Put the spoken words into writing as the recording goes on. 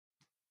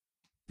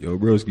Yo,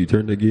 broski,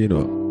 turn the gain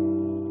up.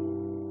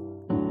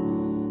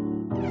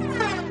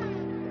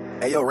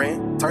 Hey, yo,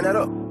 Ren, turn that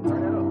up.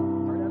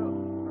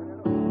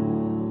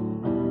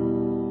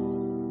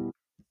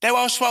 They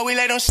won't smoke, we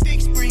let them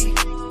sticks breathe.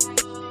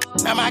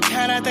 Now my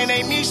kind, I think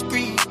they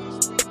misbreed.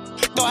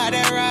 Throw out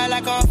that ride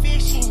like I'm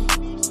fishing.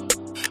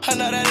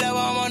 Another level,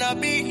 I'm on a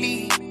big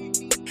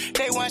league.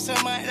 They want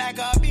some money like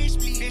a bitch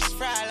bleed. This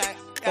fry like,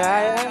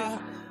 Yeah.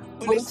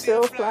 We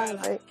still fly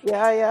like,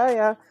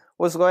 yeah.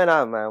 What's going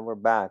on, man? We're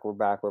back,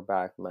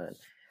 man.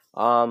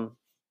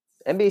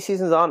 NBA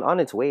season's on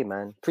its way,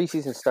 man.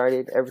 Preseason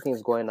started,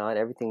 everything's going on,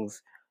 the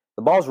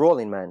ball's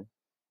rolling, man.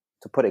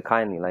 To put it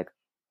kindly, like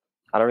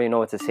I don't really know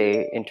what to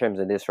say in terms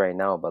of this right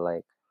now, but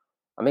like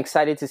I'm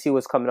excited to see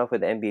what's coming up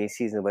with the NBA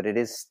season, but it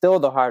is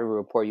still the hardware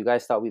report. You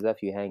guys thought we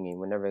left you hanging.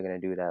 We're never gonna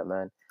do that,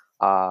 man.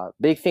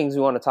 Big things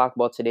we want to talk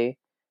about today.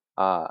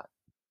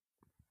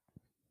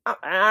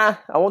 I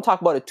won't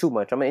talk about it too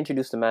much. I'm gonna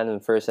introduce the man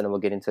first, and then we'll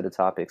get into the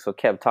topic. So,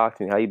 Kev, talk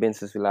to me. How you been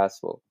since we last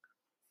spoke?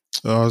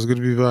 Oh, it's good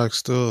to be back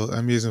still.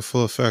 NBA's in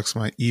full effects.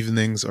 My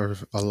evenings are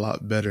a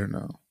lot better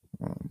now.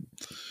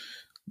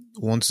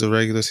 Once the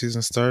regular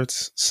season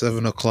starts,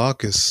 7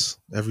 o'clock is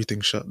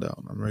everything shut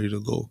down. I'm ready to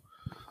go.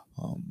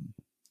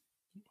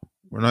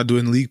 We're not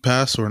doing League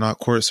Pass. We're not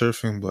court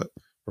surfing, but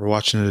we're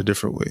watching it a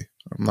different way.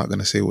 I'm not going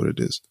to say what it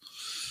is.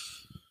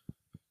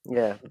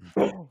 Yeah,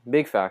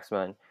 big facts,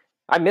 man.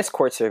 I miss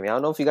court surfing. I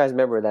don't know if you guys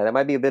remember that. That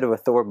might be a bit of a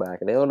throwback.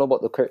 They don't know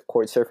about the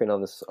court surfing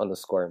on the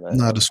score, man.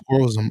 Nah, the score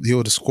was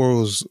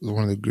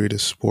one of the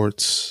greatest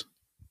sports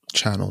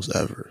channels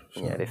ever.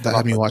 So Yeah, that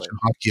had me watching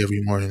hockey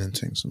every morning and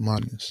things.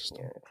 Madness.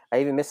 Yeah.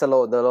 I even miss the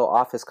little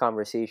office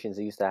conversations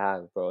they used to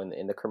have, bro,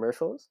 in the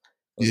commercials.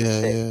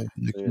 Yeah.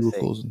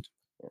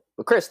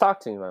 But Chris, talk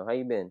to me, man. How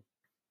you been?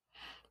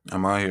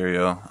 I'm out here,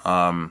 yo.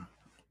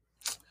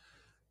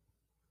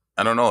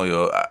 I don't know,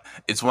 yo.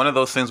 It's one of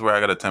those things where I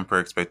gotta temper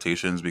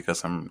expectations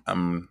because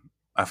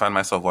I find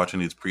myself watching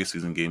these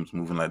preseason games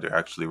moving like they're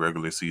actually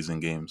regular season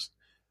games,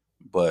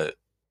 but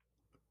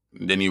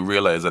then you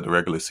realize that the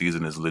regular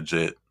season is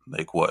legit,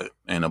 like what,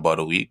 in about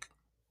a week,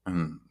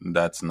 and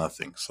that's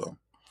nothing. So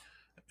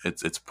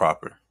it's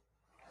proper.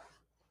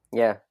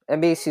 Yeah,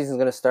 NBA season is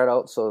gonna start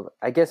out, so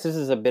I guess this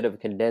is a bit of a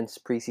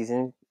condensed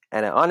preseason,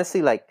 and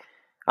honestly, like,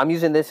 I'm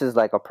using this as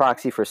like a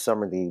proxy for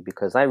Summer League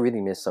because I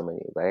really miss Summer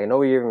League. Like, I know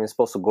we were even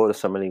supposed to go to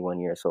Summer League one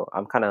year, so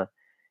I'm kind of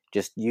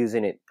just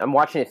using it. I'm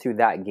watching it through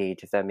that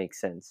gauge, if that makes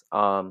sense.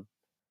 Summer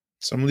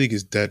League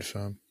is dead,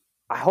 fam.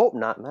 I hope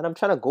not, man. I'm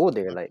trying to go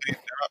there. Like, they're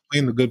not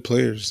playing the good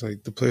players.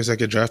 Like the players that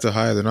get drafted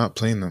high, they're not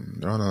playing them.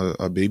 They're on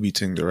a baby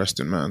thing. The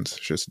resting man's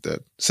just dead.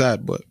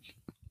 Sad, but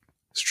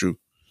it's true.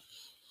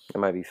 It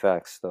might be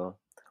facts, though.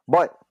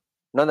 But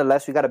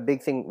nonetheless, we got a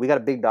big thing. We got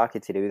a big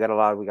docket today. We got a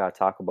lot we got to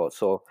talk about.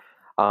 So,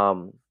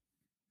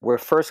 we're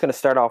first going to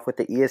start off with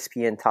the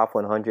ESPN Top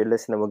 100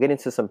 list, and then we'll get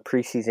into some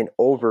preseason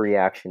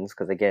overreactions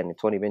because, again,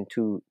 it's only been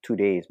two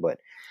days, but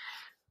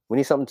we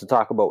need something to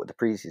talk about with the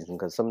preseason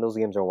because some of those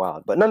games are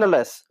wild. But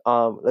nonetheless,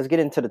 let's get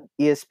into the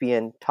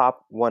ESPN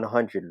Top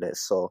 100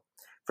 list. So,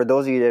 for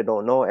those of you that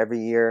don't know,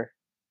 every year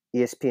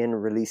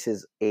ESPN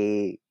releases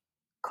a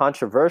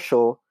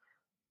controversial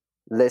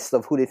list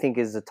of who they think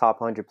is the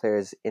top 100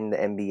 players in the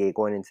NBA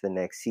going into the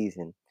next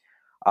season.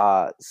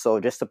 So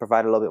just to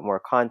provide a little bit more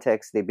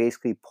context, they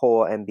basically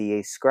poll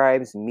NBA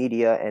scribes,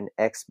 NBA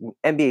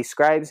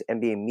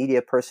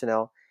media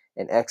personnel,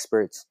 and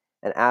experts,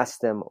 and ask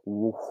them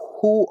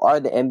who are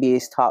the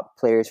NBA's top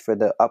players for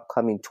the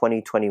upcoming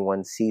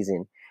 2021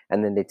 season,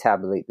 and then they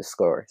tabulate the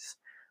scores.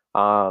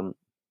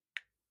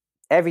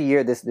 Every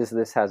year, this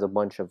list has a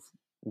bunch of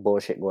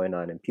bullshit going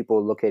on, and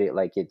people look at it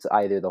like it's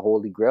either the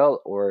holy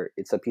grail or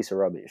it's a piece of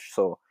rubbish.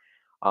 So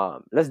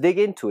let's dig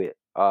into it.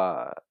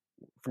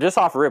 Just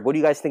off rip, what do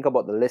you guys think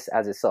about the list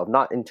as itself?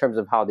 Not in terms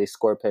of how they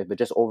score players, but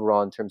just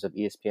overall in terms of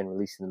ESPN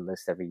releasing the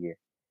list every year.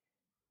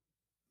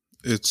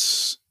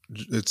 It's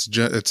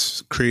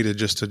created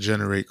just to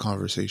generate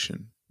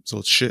conversation, so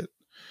it's shit.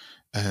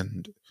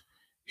 And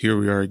here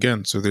we are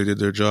again. So they did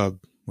their job.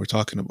 We're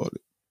talking about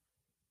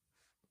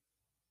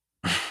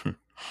it.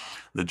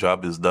 The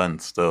job is done.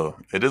 Still,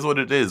 it is what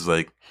it is.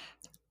 Like,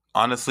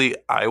 honestly,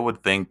 I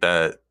would think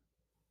that,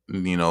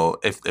 you know,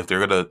 if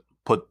they're gonna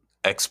put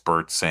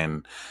experts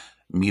and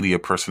media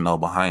personnel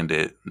behind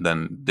it,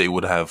 then they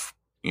would have,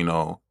 you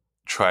know,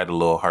 tried a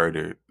little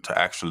harder to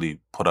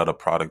actually put out a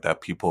product that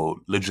people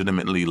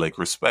legitimately like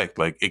respect.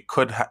 Like, it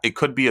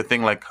could be a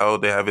thing like how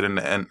they have it in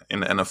the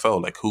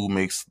NFL, like who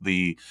makes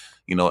the,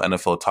 you know,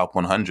 NFL Top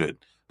 100.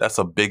 That's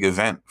a big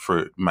event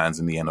for mans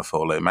in the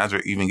NFL. Like, mans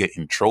are even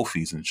getting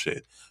trophies and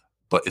shit,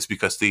 but it's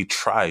because they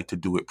tried to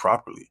do it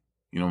properly.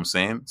 You know what I'm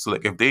saying? So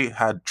like, if they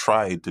had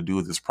tried to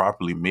do this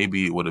properly,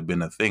 maybe it would have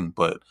been a thing,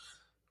 but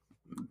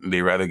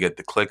they rather get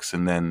the clicks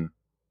and then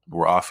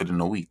we're off it in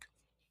a week.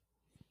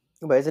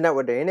 But isn't that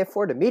what they're in it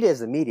for? The media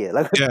is the media.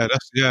 Like, yeah.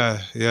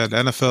 The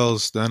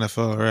NFL's the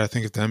NFL. Right? I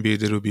think if the NBA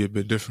did, it would be a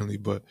bit differently.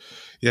 But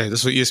yeah,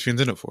 that's what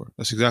ESPN's in it for.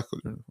 That's exactly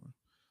what they're in it for.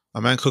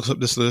 A man cooks up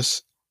this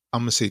list.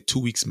 I'm gonna say 2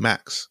 weeks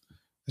max,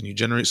 and you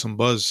generate some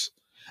buzz.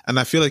 And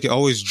I feel like it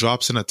always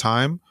drops in a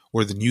time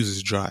where the news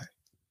is dry.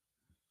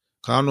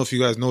 I don't know if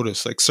you guys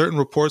notice, like certain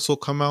reports will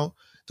come out.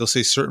 They'll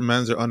say certain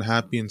mans are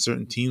unhappy in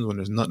certain teams when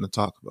there's nothing to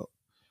talk about.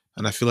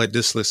 And I feel like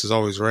this list is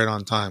always right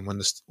on time.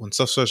 When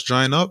stuff starts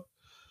drying up,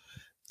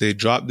 they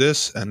drop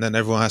this, and then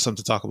everyone has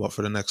something to talk about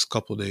for the next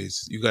couple of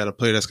days. You got a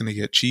player that's going to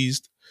get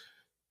cheesed.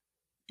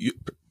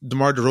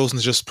 DeMar DeRozan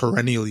is just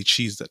perennially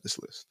cheesed at this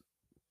list.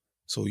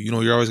 So,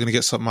 you're always going to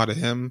get something out of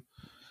him.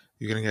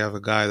 You're going to have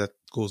a guy that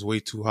goes way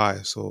too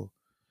high. So,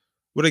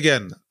 but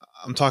again,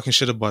 I'm talking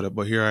shit about it,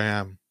 but here I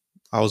am.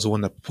 I was the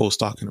one that proposed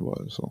talking about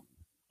it. So,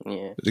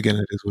 Yeah. But again,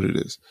 it is what it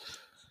is.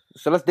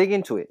 So let's dig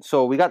into it.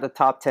 So we got the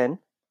top 10.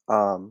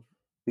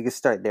 We can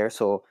start there.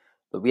 So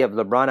we have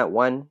LeBron at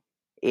 1,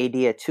 AD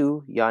at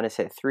 2, Giannis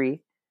at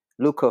 3,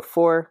 Luka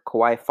 4,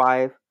 Kawhi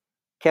 5,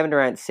 Kevin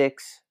Durant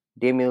 6,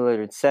 Damian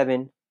Lillard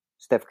 7,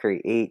 Steph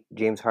Curry 8,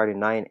 James Harden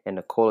 9, and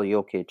Nikola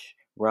Jokic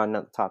rounding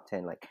out the top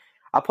 10. Like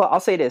I'll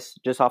say this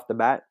just off the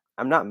bat.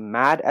 I'm not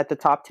mad at the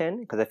top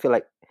 10 because I feel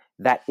like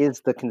that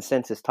is the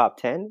consensus top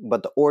 10,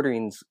 but the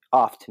ordering's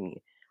off to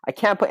me. I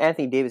can't put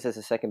Anthony Davis as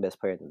the second best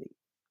player in the league.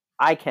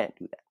 I can't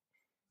do that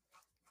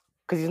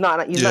because he's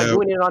not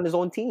doing it on his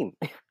own team.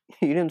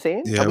 You know what I'm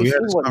saying? Yeah, we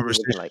had this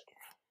conversation. Like.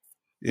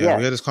 We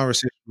had this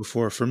conversation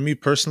before. For me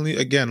personally,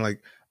 again,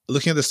 like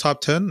looking at this top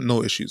 10,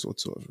 no issues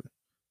whatsoever.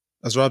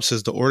 As Rob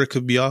says, the order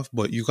could be off,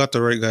 but you got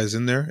the right guys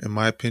in there, in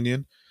my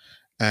opinion.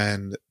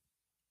 And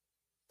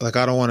like,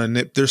 I don't want to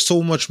nip. There's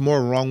so much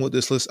more wrong with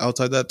this list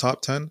outside that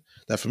top 10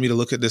 that for me to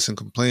look at this and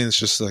complain, it's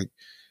just like,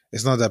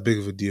 it's not that big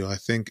of a deal. I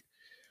think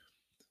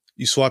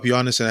you swap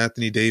Giannis and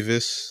Anthony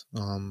Davis.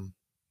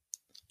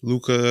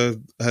 Luka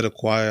had a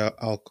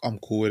Kawhi. I'm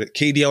cool with it.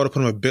 KD, I would have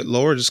put him a bit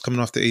lower, just coming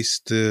off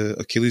the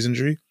Achilles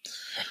injury.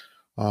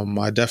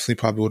 I definitely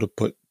probably would have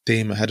put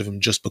Dame ahead of him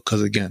just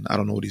because, again, I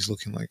don't know what he's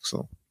looking like.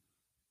 So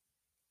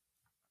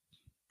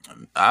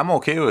I'm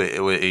okay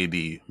with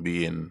AD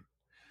being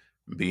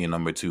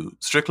number 2,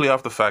 strictly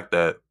off the fact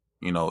that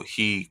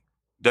he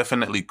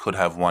definitely could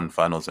have won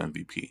Finals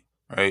MVP.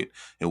 Right?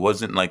 It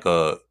wasn't like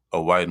a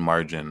wide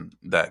margin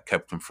that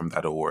kept him from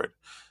that award,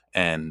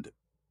 and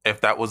if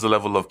that was the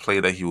level of play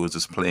that he was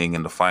displaying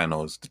in the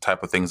finals, the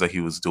type of things that he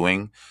was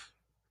doing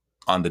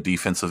on the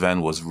defensive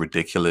end was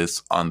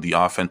ridiculous. On the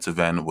offensive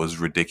end was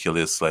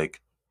ridiculous. Like,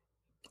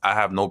 I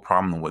have no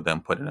problem with them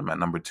putting him at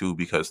number 2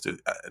 because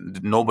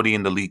nobody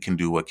in the league can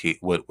do what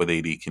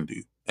AD can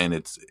do.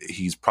 And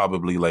he's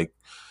probably like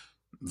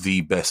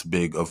the best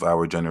big of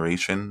our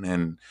generation.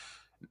 And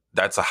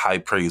that's a high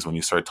praise when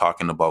you start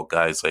talking about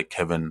guys like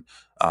Kevin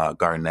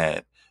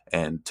Garnett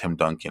and Tim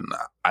Duncan.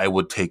 I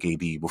would take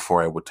AD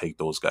before I would take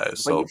those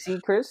guys. But you see,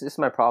 Chris, this is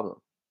my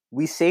problem.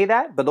 We say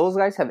that, but those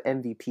guys have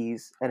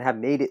MVPs and have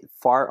made it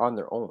far on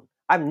their own.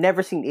 I've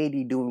never seen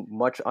AD do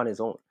much on his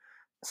own.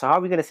 So how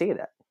are we going to say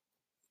that?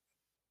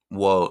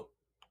 Well,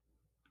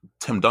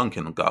 Tim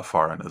Duncan got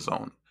far on his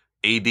own.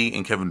 AD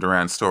and Kevin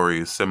Durant's story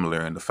is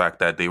similar in the fact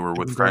that they were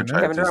with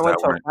franchises that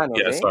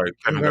weren't.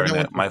 Kevin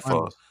Garnett, my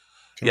fault.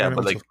 Yeah,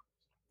 but like,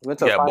 he went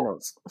to the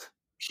finals.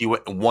 He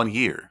went 1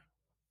 year.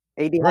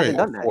 AD hasn't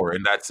done that.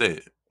 And that's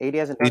it. AD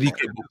hasn't done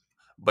that.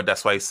 But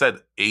that's why I said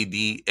AD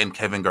and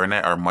Kevin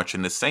Garnett are much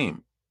in the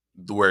same,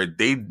 where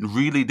they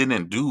really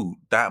didn't do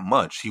that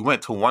much. He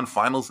went to 1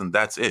 finals and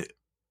that's it.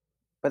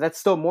 But that's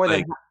still more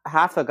than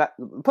half a guy.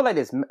 Put it like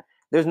this.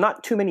 There's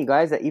not too many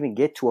guys that even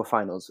get to a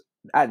finals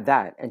at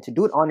that. And to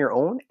do it on your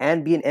own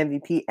and be an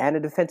MVP and a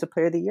defensive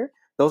player of the year,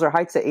 those are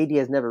heights that AD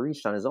has never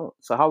reached on his own.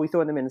 So how are we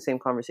throwing them in the same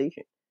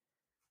conversation?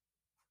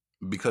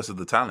 Because of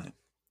the talent.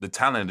 The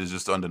talent is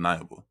just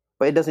undeniable.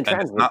 But it doesn't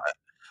translate.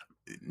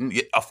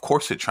 Of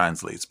course it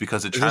translates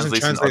because it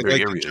translates in other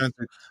areas.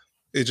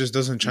 It just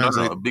doesn't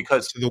translate. No,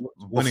 because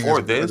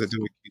before this,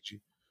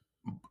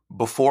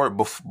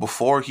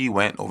 before he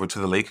went over to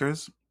the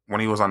Lakers, when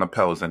he was on the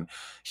Pels, and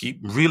he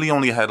really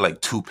only had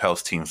like 2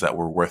 Pels teams that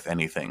were worth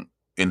anything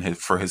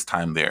for his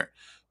time there.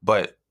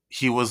 But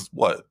he was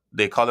what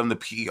they call him, the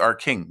PER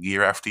king,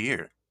 year after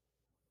year.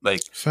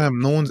 Like, fam,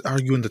 no one's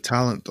arguing the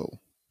talent though.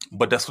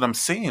 But that's what I'm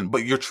saying.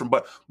 But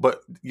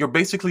you're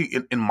basically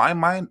in my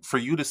mind, for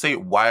you to say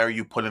why are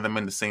you putting them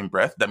in the same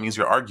breath, that means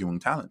you're arguing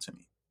talent to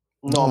me.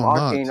 No, I'm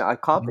arguing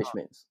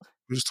accomplishments.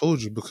 I just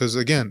told you because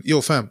again,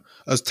 fam,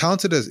 as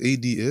talented as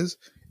AD is,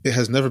 it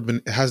has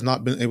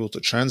not been able to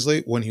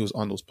translate when he was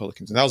on those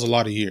Pelicans, and that was a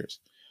lot of years,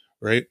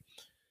 right?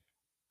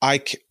 I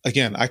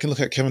can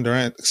look at Kevin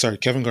Garnett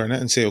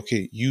and say,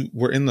 okay, you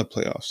were in the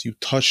playoffs, you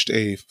touched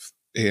a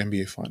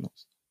NBA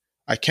Finals.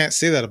 I can't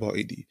say that about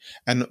AD.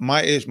 And what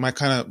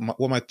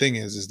my thing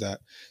is that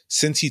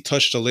since he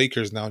touched the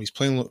Lakers now and he's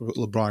playing with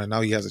LeBron and now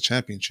he has a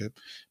championship,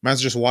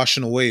 man's just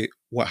washing away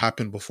what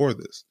happened before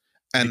this.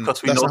 And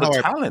because we know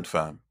the talent,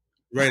 fam.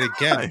 Right,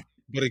 again.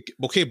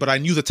 But I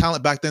knew the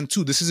talent back then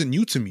too. This isn't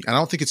new to me. And I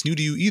don't think it's new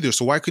to you either.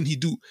 So why couldn't he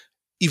do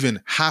even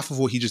half of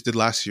what he just did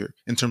last year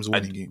in terms of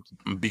winning games?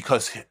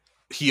 Because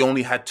he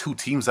only had 2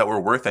 teams that were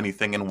worth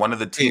anything, and one of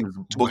the teams,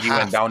 Boogie,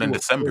 went down in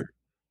December.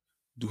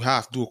 Do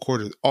a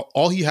quarter.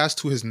 All he has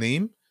to his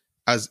name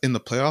as in the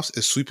playoffs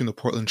is sweeping the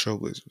Portland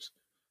Trailblazers.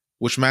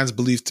 which man's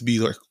believed to be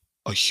like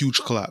a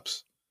huge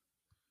collapse.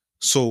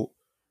 So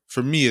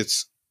for me,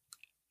 it's,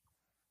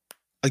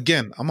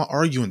 again, I'm not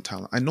arguing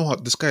talent. I know how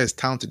this guy is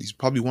talented. He's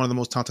probably one of the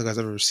most talented guys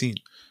I've ever seen.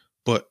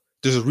 But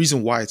there's a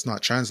reason why it's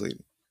not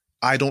translating.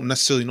 I don't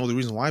necessarily know the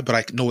reason why, but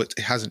I know it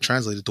hasn't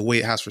translated the way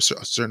it has for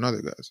certain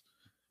other guys.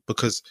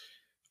 Because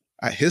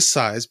at his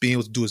size, being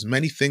able to do as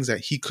many things that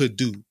he could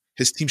do,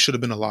 his team should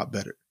have been a lot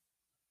better.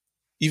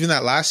 Even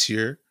that last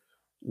year,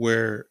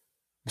 where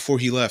before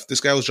he left,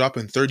 this guy was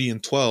dropping 30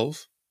 and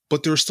 12,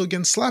 but they were still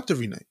getting slapped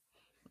every night.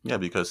 Yeah,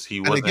 because he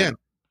And wasn't. again,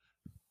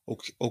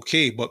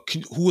 okay, but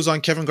who was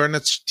on Kevin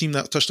Garnett's team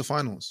that touched the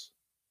finals?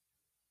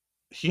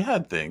 He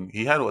had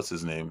what's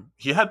his name?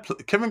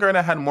 Kevin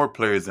Garnett had more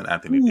players than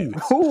Anthony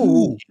Davis.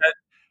 Who?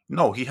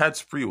 He had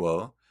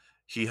Sprewell.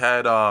 He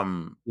had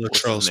Latrell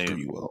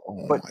Sprewell.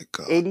 Oh my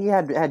god. AD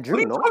had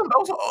Drew, no?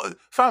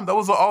 That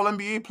was an all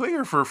NBA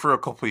player for a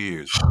couple of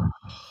years.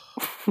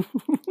 What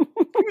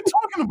are you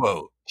talking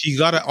about? He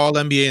got an all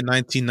NBA in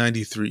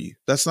 1993.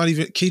 That's not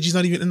even, KG's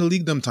not even in the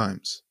league them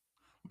times.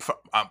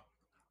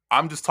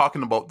 I'm just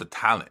talking about the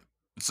talent.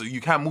 So you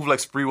can't move like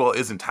Sprewell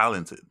isn't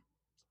talented.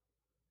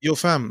 Yo,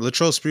 fam,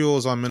 Latrell Sprewell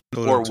was on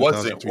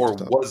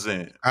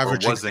Minnesota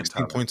averaging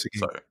 16 points a game.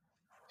 Sorry.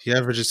 He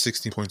averages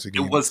 16 points a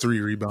game. It was 3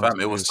 rebounds. Fam,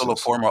 it was still a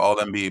former All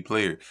NBA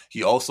player.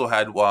 He also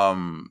had I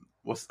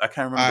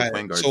can't remember the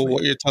point guard. So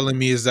what you're telling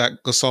me is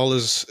that Gasol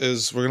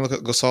is we're gonna look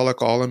at Gasol like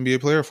an All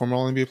NBA player, former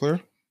All NBA player,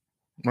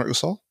 Marc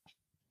Gasol.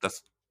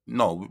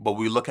 But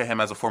we look at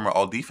him as a former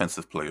All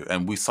Defensive player,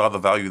 and we saw the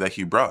value that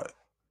he brought.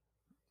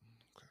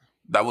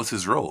 That was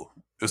his role.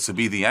 It was to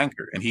be the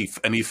anchor, and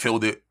he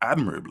filled it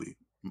admirably.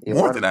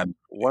 More than admirably.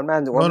 What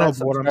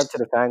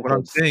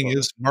I'm saying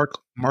is Marc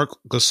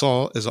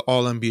Gasol is an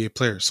All NBA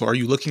player. So are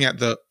you looking at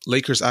the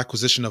Lakers'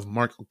 acquisition of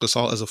Marc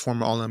Gasol as a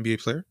former All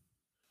NBA player?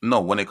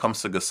 No, when it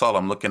comes to Gasol,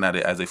 I'm looking at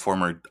it as a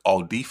former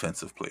All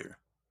Defensive player.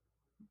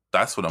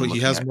 That's what I'm looking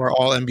at. But he has more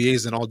All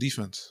NBAs than All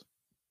Defense.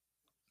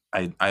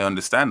 I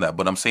understand that,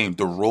 but I'm saying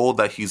the role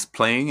that he's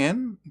playing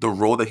in, the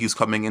role that he's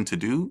coming in to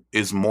do,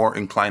 is more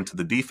inclined to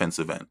the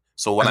defensive end.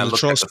 So when I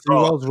look at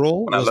Gasol,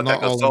 role,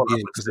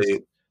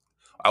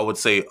 I would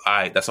say,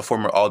 that's a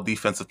former All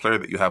Defensive player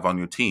that you have on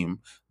your team.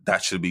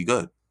 That should be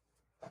good.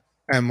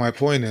 And my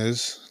point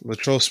is,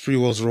 Latrell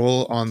Sprewell's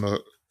role on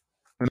the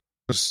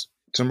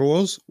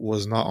Timberwolves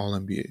was not All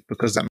NBA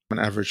because that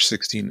man averaged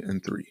 16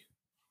 and 3.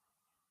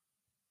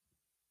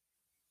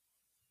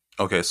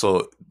 Okay,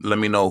 so let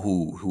me know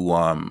who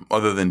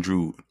other than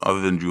Drew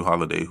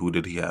Holiday, who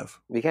did he have?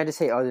 We can't just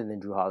say other than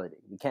Drew Holiday.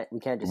 We can't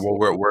just.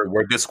 Well,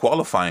 we're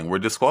disqualifying. We're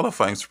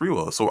disqualifying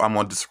Sprewell, so I'm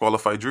going to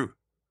disqualify Drew.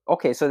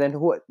 Okay, so then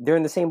they're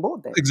in the same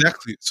boat then.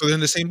 Exactly. So they're in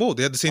the same boat.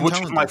 They had the same Which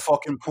talent. Is my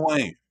fucking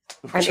point.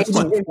 And it's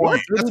my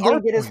point. That's our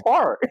get as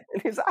far.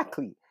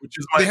 Exactly.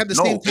 They had the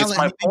same talent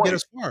and didn't get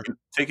as far.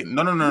 Take it.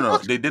 No.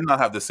 They did not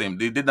have the same.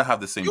 They did not have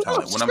the same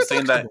talent. When I'm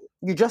saying that,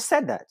 you just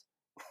said that.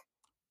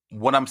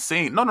 What I'm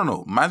saying,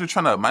 no. Man, you're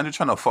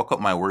trying to fuck up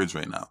my words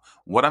right now.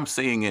 What I'm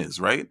saying is,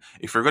 right,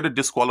 if you're going to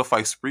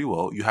disqualify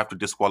Sprewell, you have to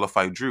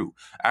disqualify Drew.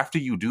 After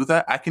you do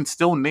that, I can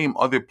still name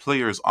other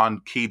players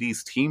on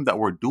KD's team that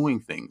were doing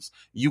things.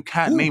 You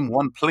can't name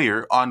one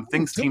player on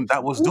Things team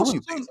that was doing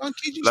things. Let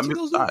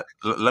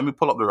me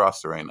pull up the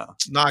roster right now.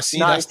 That's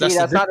not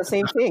the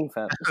same thing,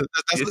 fam.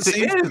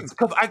 It is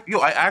because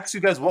I asked you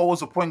guys what was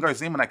the point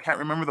guard's name, and I can't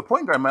remember the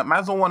point guard.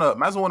 Maz don't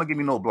want to give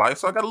me no blind,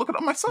 so I got to look it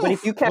up myself. But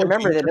if you can't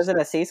remember, that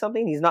doesn't say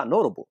something. He's not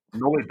notable.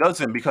 No, it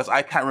doesn't, because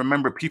I can't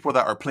remember people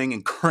that are playing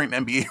in current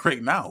NBA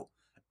right now.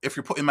 If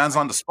you're putting mans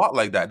on the spot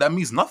like that, that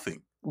means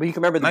nothing. But you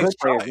can remember the good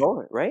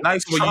players, right?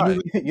 Nice try.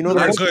 You know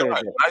the good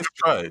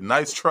players.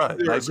 Nice try.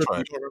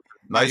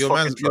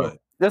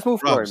 Let's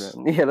move forward,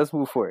 man. Yeah, let's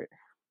move forward.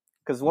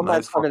 Because one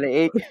man's part of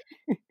the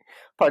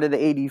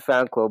AD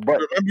fan club, but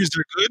he remembers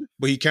they're good,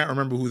 but he can't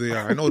remember who they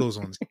are. I know those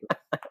ones.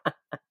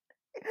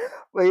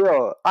 But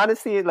yo,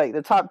 honestly, like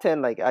the top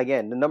 10, like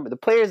again, the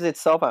players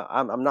itself,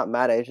 I'm not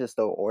mad at. It's just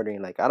the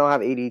ordering. Like I don't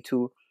have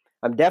 82.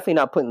 I'm definitely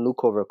not putting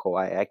Luke over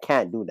Kawhi. I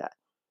can't do that.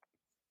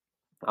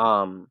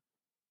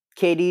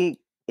 KD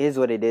is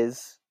what it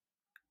is,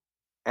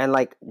 and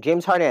like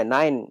James Harden at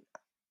 9.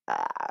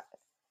 I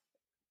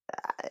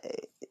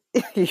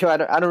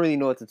don't really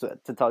know what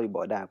to tell you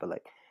about that, but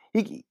like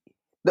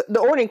the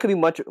ordering could be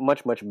much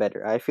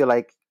better. I feel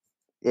like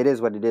it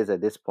is what it is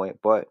at this point.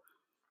 But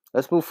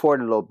let's move forward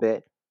a little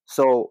bit.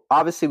 So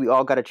obviously we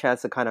all got a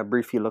chance to kind of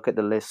briefly look at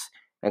the list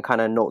and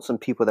kind of note some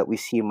people that we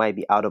see might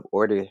be out of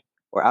order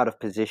or out of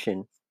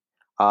position.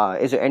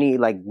 Is there any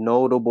like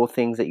notable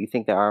things that you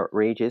think that are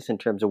outrageous in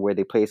terms of where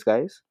they place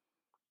guys?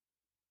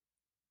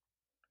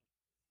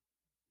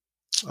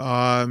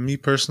 Me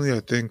personally, I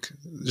think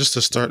just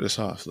to start this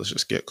off, let's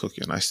just get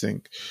cooking. I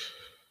think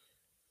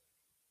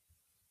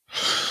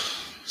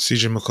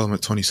CJ McCollum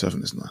at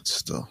 27 is nuts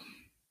still.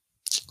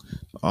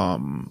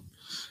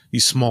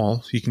 He's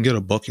small. He can get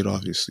a bucket,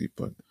 obviously,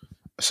 but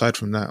aside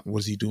from that, what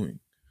is he doing?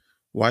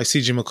 Why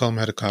CJ McCollum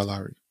ahead of Kyle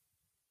Lowry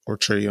or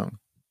Trae Young?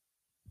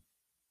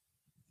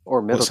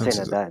 Or Middleton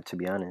at that, to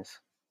be honest.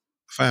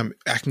 Fam,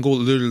 I can go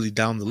literally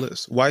down the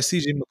list. Why is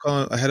CJ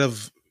McCollum ahead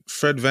of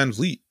Fred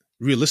VanVleet?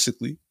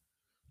 Realistically,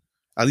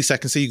 at least I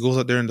can say he goes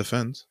out there and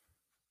defends.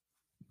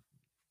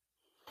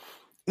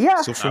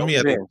 Yeah. So for me,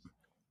 I think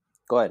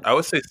Go ahead. I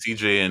would say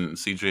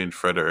CJ and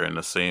Fred are in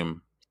the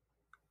same.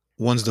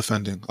 one's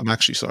defending. I'm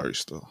actually sorry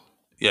still.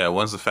 Yeah,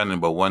 one's defending,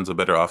 but one's a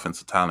better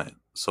offensive talent.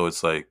 So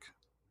it's like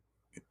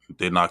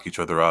they knock each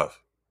other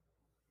off.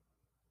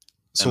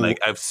 So And like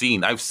I've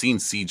seen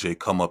CJ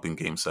come up in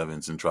game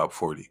 7s and drop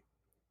 40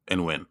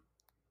 and win.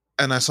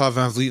 and I saw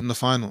VanVleet in the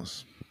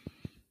finals.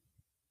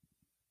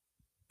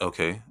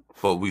 Okay.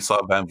 But we saw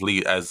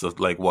VanVleet as the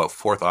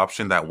fourth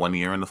option that 1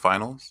 year in the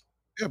finals.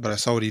 Yeah, but I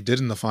saw what he did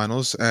in the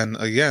finals, and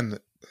again,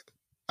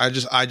 I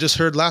just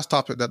heard last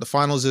topic that the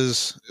finals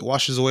it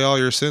washes away all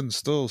your sins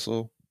still.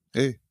 So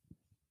hey,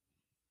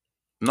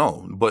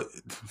 No, but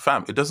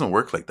fam, it doesn't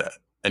work like that.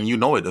 And you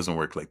know it doesn't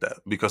work like that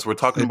because we're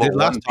talking It about did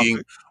last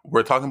topic.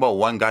 we're talking about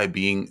one guy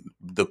being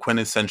the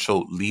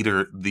quintessential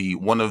leader,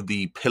 one of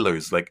the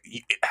pillars. Like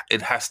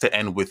it has to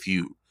end with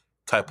you,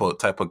 type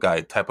of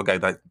guy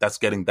that's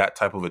getting that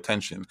type of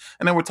attention.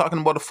 And then we're talking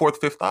about a fourth,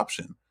 fifth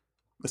option.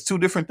 It's two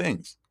different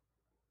things,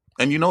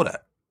 and you know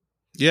that.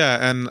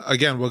 Yeah, and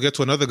again, we'll get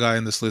to another guy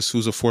in this list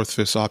who's a fourth,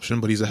 fifth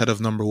option, but he's ahead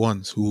of number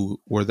ones,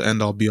 where the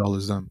end all be all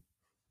is them.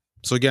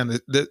 So again,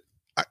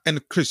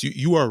 and Chris,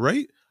 you are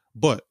right,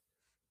 but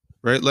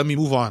right, let me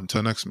move on to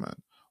the next man.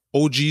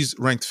 OG's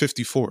ranked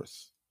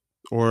 54th,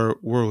 or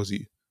where was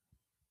he?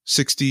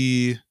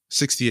 68th.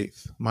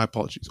 My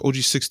apologies.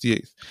 OG's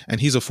 68th,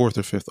 and he's a fourth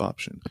or fifth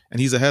option,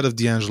 and he's ahead of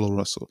D'Angelo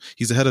Russell.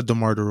 He's ahead of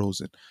DeMar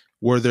DeRozan,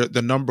 where they're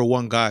the number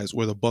one guys,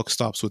 where the buck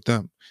stops with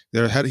them.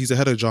 He's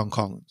ahead of John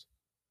Collins.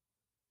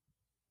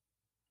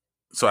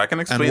 So I can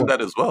explain that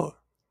as well.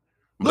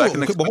 But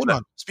hold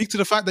on. Speak to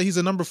the fact that he's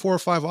a number 4 or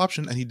 5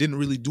 option and he didn't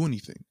really do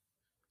anything.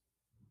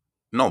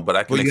 No, but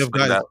I can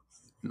explain that.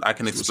 I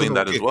can explain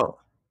that as well.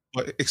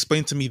 But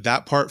explain to me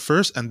that part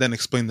first, and then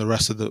explain the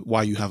rest of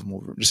why you have him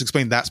over him. Just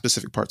explain that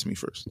specific part to me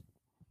first.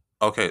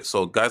 Okay,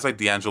 so guys like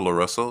D'Angelo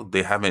Russell,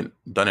 they haven't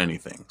done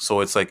anything.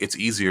 So it's like it's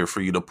easier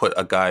for you to put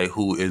a guy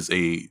who is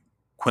a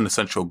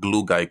quintessential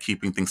glue guy,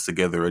 keeping things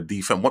together, a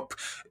defense.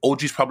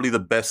 OG's probably the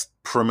best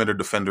perimeter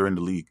defender in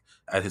the league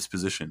at his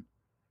position.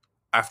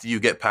 After you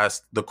get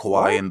past the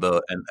Kawhi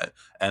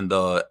and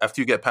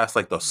after you get past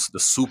like the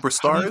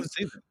superstars,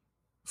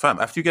 fam.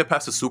 After you get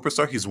past the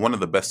superstar, he's one of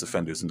the best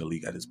defenders in the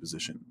league at his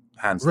position,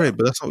 hands down. Right,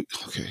 but that's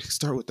okay.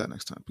 Start with that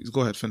next time, please.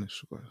 Go ahead,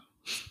 finish. Go ahead.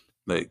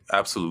 Like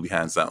absolutely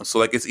hands down. So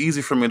like it's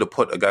easy for me to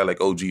put a guy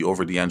like OG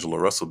over D'Angelo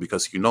Russell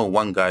because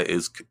one guy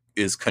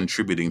is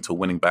contributing to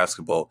winning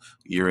basketball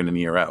year in and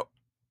year out.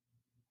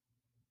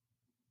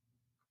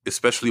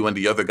 Especially when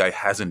the other guy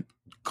hasn't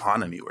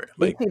gone anywhere.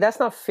 Like that's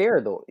not fair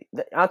though.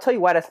 I'll tell you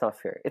why that's not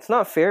fair. It's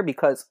not fair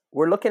because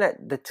we're looking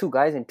at the two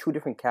guys in two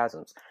different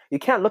chasms. You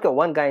can't look at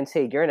one guy and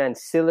say you're an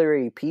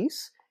ancillary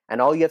piece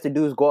and all you have to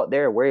do is go out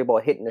there and worry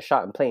about hitting the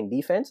shot and playing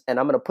defense, and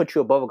I'm going to put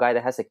you above a guy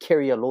that has to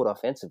carry a load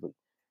offensively.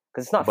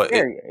 Because it's not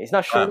fair. He's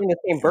not sharing the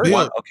same burden.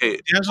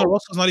 D'Angelo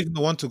Russell's not even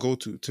the one to go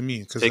to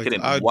me. Because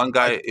one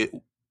guy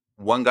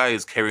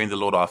is carrying the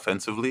load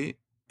offensively,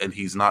 and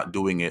he's not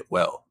doing it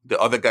well. The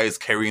other guy is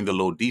carrying the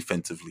load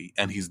defensively,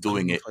 and he's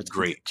doing it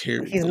great.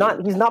 He's not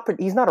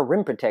a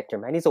rim protector,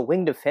 man. He's a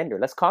wing defender.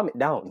 Let's calm it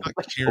down.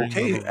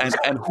 Okay,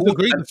 and who's a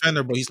great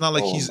defender, but he's not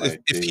like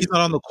if he's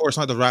not on the court, it's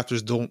not the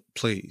Raptors don't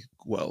play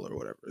well or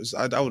whatever.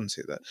 I wouldn't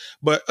say that.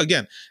 But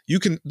again, you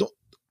can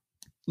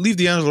leave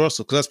D'Angelo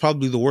Russell because that's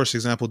probably the worst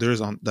example there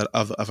is on that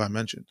of I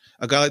mentioned.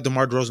 A guy like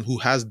DeMar DeRozan who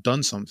has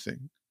done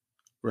something,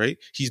 right?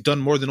 He's done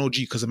more than OG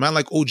because a man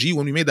like OG,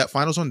 when we made that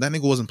finals run, that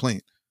nigga wasn't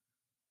playing.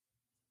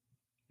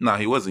 Nah,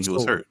 he wasn't. He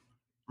was hurt.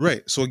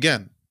 Right. So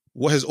again,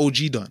 what has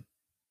OG done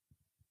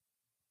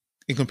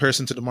in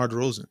comparison to DeMar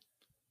DeRozan?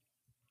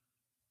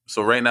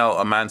 So right now,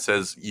 a man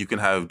says you can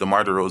have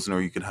DeMar DeRozan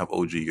or you can have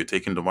OG. You're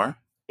taking DeMar?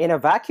 In a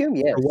vacuum,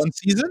 yes. For one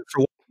season?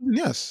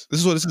 Yes.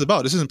 This is what this is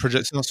about. This isn't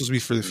projecting. It's not supposed to be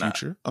for the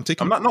future.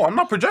 I'm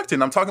not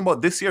projecting. I'm talking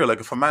about this year. Like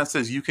if a man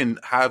says you can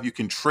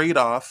trade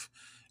off,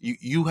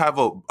 you have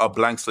a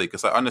blank slate.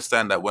 Because I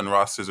understand that when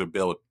rosters are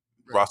built.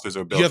 Okay,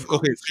 so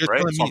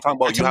I'm talking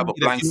about you have a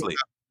blank slate.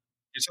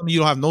 You're telling me you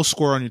don't have no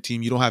score on your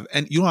team. You don't have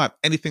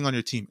anything on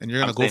your team, and you're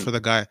gonna go for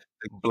the guy.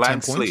 Like,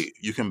 blank slate.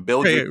 You can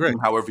build your team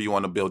however you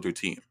want to build your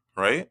team,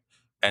 right?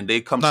 And they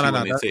come to you and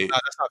they say,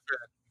 that's not fair.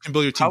 You can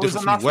build your team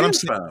differently. What I'm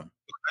saying,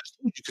 I just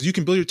told you because you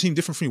can build your team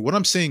different from me. What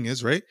I'm saying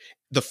is, right?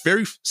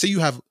 Say you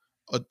have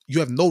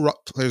no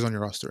players on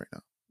your roster right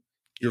now.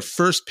 Your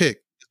first pick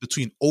is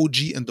between OG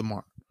and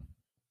DeMar.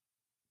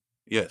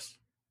 Yes.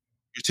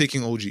 You're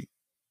taking OG.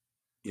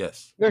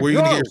 Yes. Where are you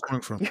gonna get your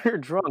scoring from? You're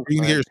drunk.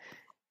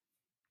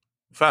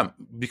 Fam,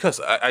 because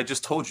I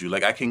just told you,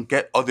 like I can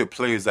get other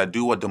players that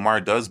do what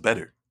DeMar does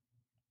better.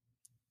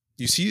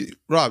 You see,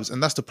 Robs,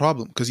 and that's the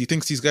problem because he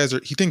thinks these guys are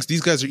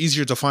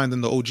easier to find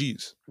than the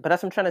OGs. But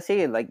that's what I'm trying to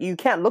say. Like, you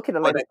can't look at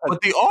it like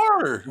But they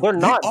are. They're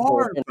not. They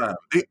are, fam.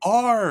 They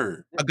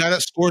are. A guy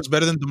that scores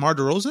better than DeMar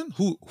DeRozan?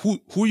 Who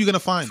are you gonna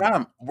find?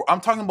 Fam,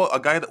 I'm talking about a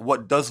guy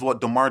that does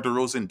what DeMar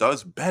DeRozan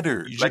does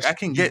better.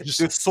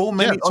 There's so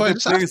many other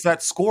players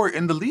that score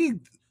in the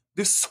league.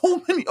 There's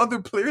so many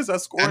other players that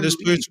score in the league. And there's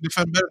players who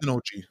defend better than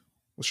OG.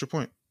 What's your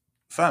point?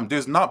 Fam,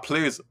 there's not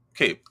players.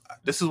 Okay,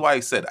 this is why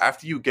I said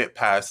after you get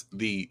past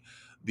these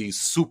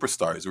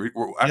superstars,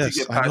 after you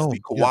get past the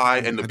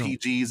Kawhi and the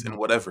PGs and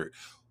whatever,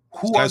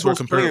 who are those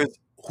players?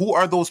 Who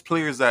are those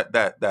players that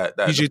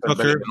PJ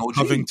Tucker,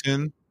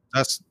 Covington?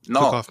 That's took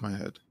off my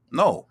head.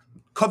 No,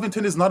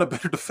 Covington is not a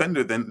better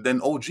defender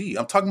than OG.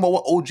 I'm talking about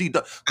what OG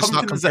does.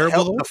 Covington is a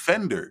help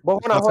defender.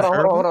 But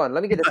hold on.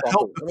 Let me get this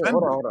off.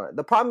 Hold on.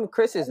 The problem,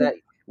 Chris, is that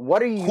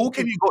what are you? Who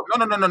can you go?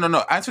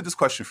 No. Answer this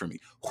question for me.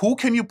 Who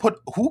can you put?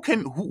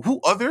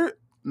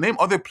 Name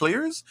other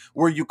players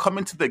where you come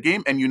into the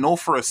game and you know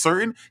for a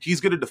certain he's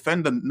going to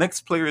defend the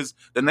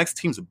next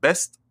team's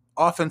best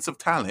offensive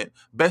talent,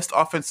 best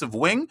offensive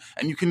wing,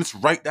 and you can just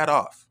write that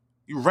off.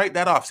 You write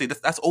that off. Say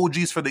that's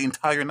OGs for the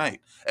entire night,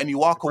 and you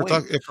walk away.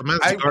 If a man's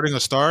guarding a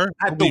star,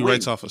 nobody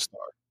writes off a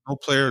star. No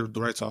player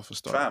writes off a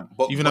star. Fam,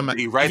 but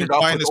he write it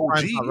off with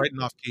OG.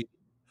 Writing off KD.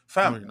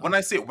 Fam, when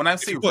I say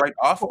write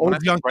off, I'm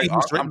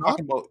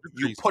talking about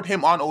you put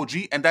him on OG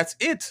and that's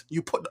it.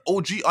 You put the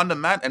OG on the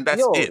man and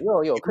that's it.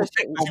 Chris,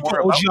 you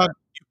put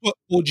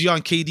OG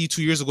on KD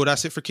 2 years ago.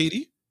 That's it for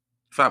KD.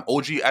 Fam,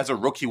 OG as a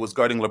rookie was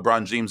guarding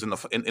LeBron James in the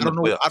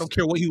playoffs. I don't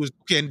care what he was.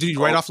 Okay, and did he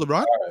write off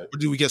LeBron or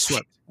did we get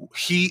swept?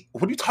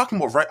 What are you talking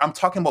about? Right, I'm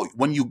talking about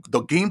when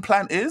the game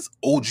plan is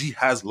OG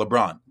has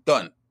LeBron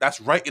done. That's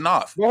writing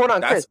off. Well, hold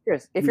on,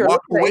 Chris. If you're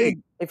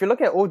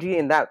looking at OG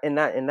in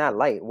that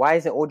light, why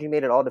isn't OG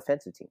made an all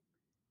defensive team?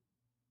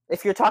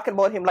 If you're talking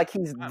about him like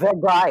he's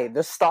the guy,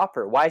 the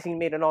stopper, why is he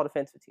made an all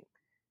defensive team?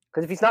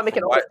 Because if he's not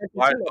making all defensive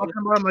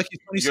team,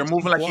 you're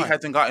moving like he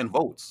hasn't gotten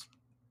votes.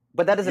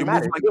 But that doesn't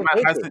matter.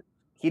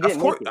 He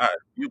didn't make it.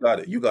 You got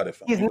it.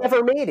 Fam. He's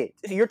never made it.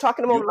 You're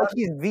talking about like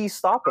he's the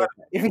stopper.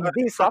 If he's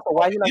the stopper,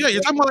 why are you not? Yeah,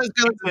 you're talking about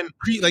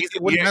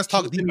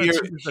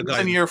he's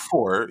in year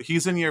 4.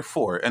 He's in year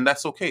 4, and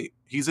that's okay.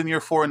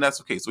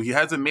 So he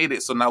hasn't made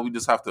it. So now we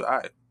just have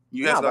to.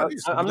 You guys got it.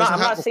 I'm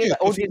not saying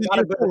that OG is not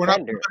a good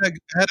defender. I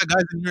had a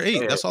guys in year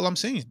 8. That's all I'm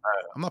saying.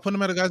 I'm not putting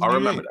him at a guys in year 8.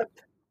 Remember that.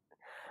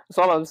 That's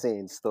all I'm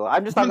saying. Still,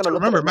 I'm just not going to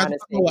remember. Man,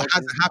 what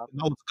hasn't happened.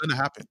 No, it's going to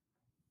happen.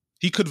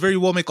 He could very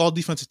well make all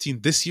defensive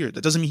team this year.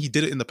 That doesn't mean he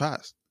did it in the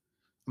past.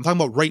 I'm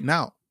talking about right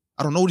now.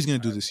 I don't know what he's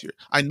going to do this year.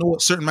 I know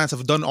what certain mans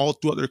have done all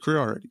throughout their career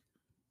already.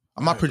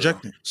 I'm not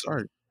projecting.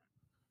 Sorry.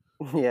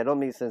 Yeah, it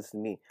don't make sense to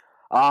me.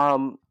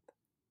 Zion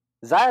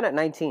at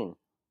 19.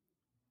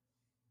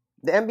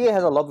 The NBA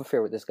has a love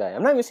affair with this guy.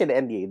 I'm not even saying the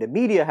NBA. The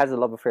media has a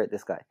love affair with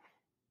this guy.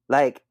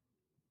 Like,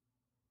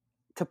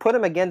 to put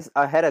him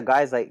ahead of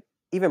guys like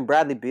even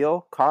Bradley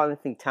Beal,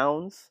 Karl-Anthony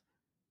Towns.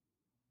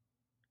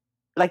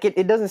 Like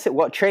it doesn't sit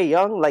Trae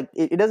Young. Like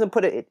it doesn't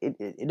put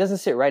it doesn't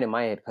sit right in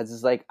my head because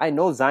it's like I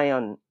know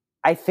Zion.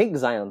 I think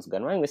Zion's good.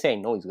 I'm not even saying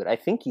I know he's good. I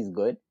think he's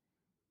good,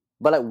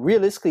 but like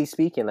realistically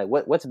speaking, like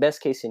what's best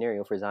case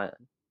scenario for Zion?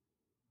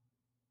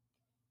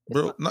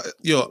 Bro, not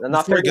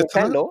fair.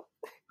 The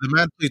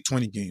man played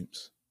 20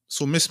 games,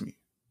 so miss me.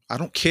 I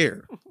don't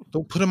care.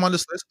 Don't put him on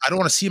this list. I don't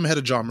want to see him ahead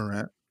of John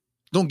Morant.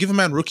 Don't give a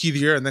man rookie of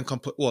the year and then come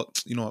put. Well,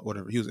 you know what?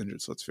 Whatever. He was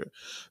injured, so it's fair.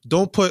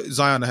 Don't put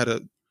Zion ahead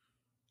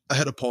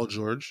of Paul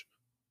George.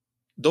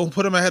 Don't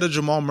put him ahead of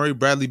Jamal Murray,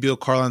 Bradley Beal,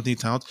 Karl-Anthony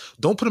Towns.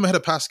 Don't put him ahead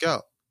of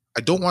Pascal.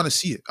 I don't want to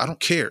see it. I don't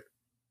care.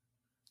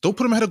 Don't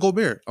put him ahead of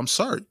Gobert. I'm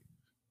sorry.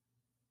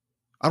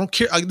 I don't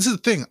care. This is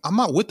the thing. I'm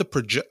not with the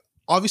project.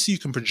 Obviously, you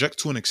can project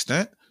to an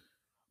extent,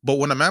 but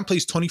when a man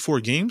plays 24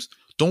 games,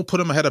 don't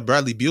put him ahead of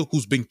Bradley Beal,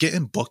 who's been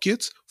getting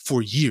buckets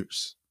for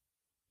years.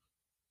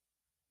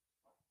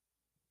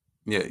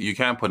 Yeah, you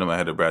can't put him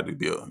ahead of Bradley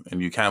Beal,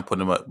 and you can't put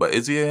him up. But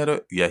is he ahead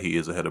of? Yeah, he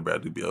is ahead of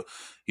Bradley Beal.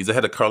 He's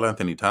ahead of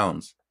Karl-Anthony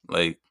Towns.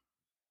 Like,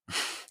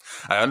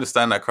 I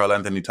understand that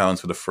Karl-Anthony Towns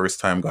for the first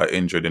time got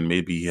injured and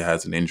maybe he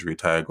has an injury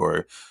tag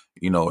or,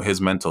 his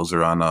mentals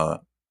are on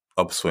a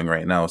upswing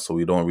right now. So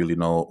we don't really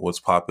know what's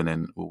popping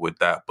in with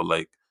that. But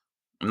like,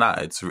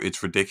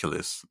 it's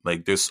ridiculous.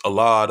 Like there's a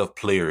lot of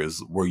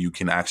players where you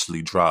can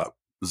actually drop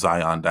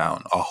Zion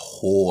down. A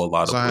whole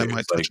lot of Zion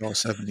players. Might touch all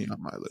 70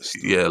 on my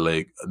list. Yeah,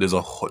 like there's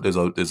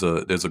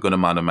a good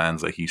amount of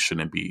mans that he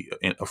shouldn't be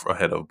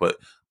ahead of. But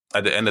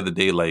at the end of the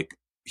day, like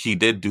he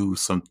did do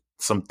some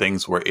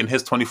things where in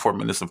his 24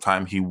 minutes of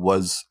time, he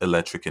was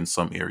electric in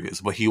some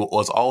areas, but he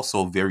was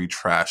also very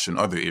trash in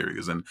other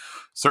areas. And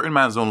certain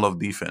mans don't love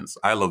defense.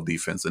 I love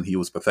defense. And he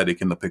was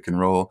pathetic in the pick and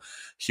roll.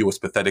 He was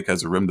pathetic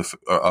as a rim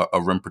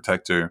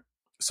protector.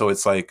 So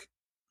it's like,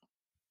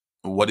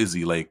 what is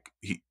he like?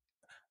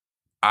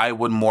 I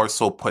would more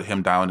so put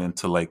him down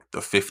into like the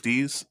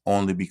 50s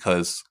only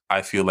because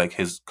I feel like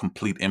his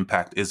complete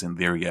impact isn't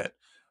there yet.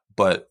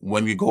 But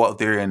when you go out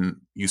there and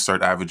you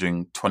start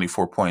averaging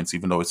 24 points,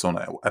 even though it's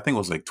only, I think it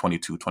was like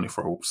 22,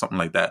 24, something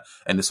like that,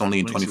 and it's only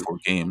in 24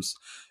 games,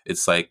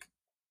 it's like,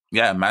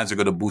 yeah, mans are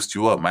going to boost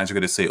you up. Mans are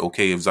going to say,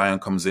 okay, if Zion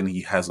comes in,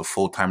 he has a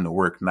full time to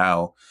work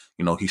now.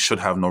 You know, he should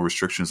have no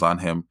restrictions on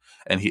him.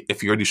 And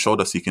if he already showed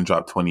us he can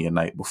drop 20 a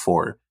night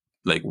before,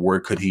 like, where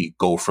could he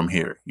go from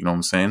here? You know what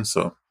I'm saying?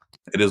 So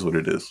it is what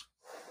it is.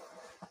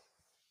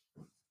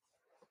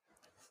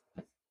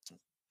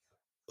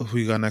 Who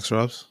you got next,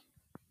 Robs?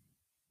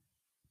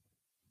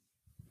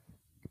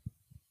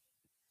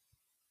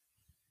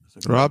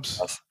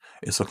 Robs?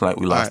 It's looking like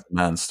we lost the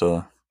man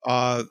still.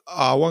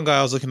 One guy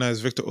I was looking at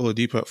is Victor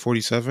Oladipo at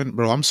 47.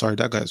 Bro, I'm sorry,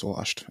 that guy's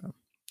washed. Man.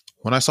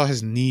 When I saw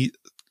his knee,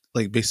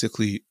 like,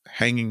 basically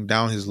hanging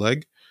down his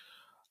leg,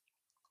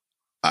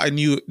 I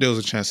knew there was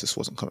a chance this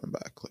wasn't coming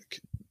back. Like,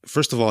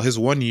 first of all, his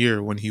 1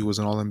 year when he was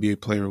an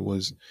All-NBA player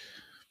was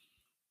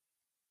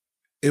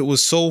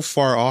so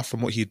far off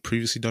from what he had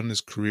previously done in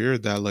his career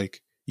that,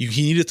 like,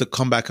 he needed to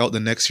come back out the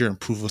next year and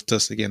prove to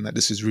us again that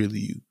this is really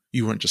you.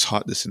 You weren't just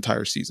hot this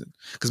entire season.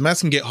 Because Mats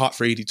can get hot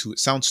for 82. It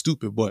sounds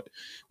stupid, but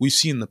we've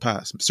seen in the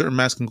past. Certain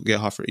Mats can get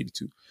hot for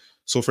 82.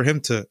 So for him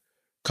to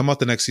come out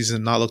the next season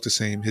and not look the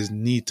same, his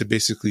knee to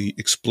basically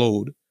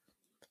explode,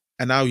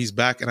 and now he's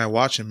back and I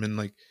watch him and,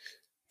 like,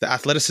 the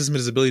athleticism,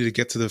 his ability to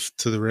get to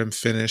the rim,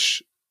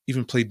 finish,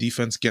 even play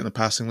defense, get in the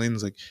passing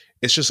lanes, like,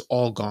 it's just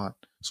all gone.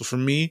 So for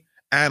me,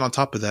 and on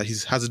top of that, he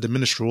has a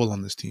diminished role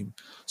on this team.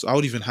 So I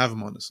would even have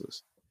him on this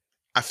list.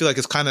 I feel like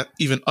it's kind of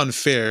even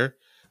unfair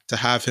to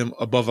have him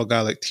above a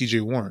guy like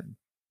TJ Warren,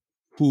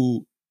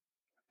 who,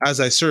 as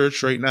I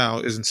search right now,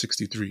 is in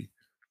 63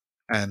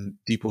 and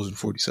Depot's in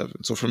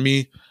 47. So for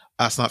me,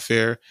 that's not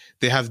fair.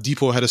 They have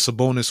Depot ahead of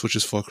Sabonis, which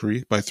is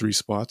fuckery, by 3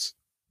 spots.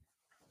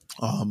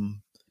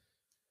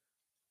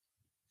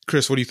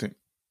 Chris, what do you think?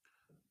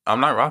 I'm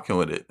not rocking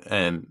with it.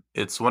 And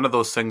it's one of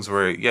those things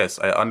where, yes,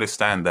 I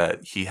understand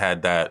that he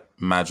had that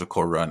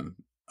magical run.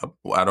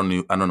 I don't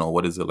know,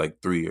 what is it,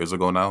 like 3 years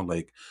ago now?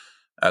 Like,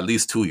 at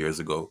least 2 years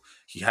ago,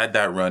 he had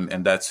that run,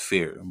 and that's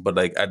fair. But,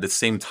 like, at the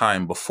same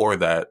time, before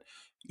that,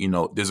 you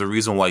know, there's a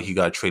reason why he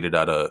got traded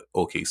out of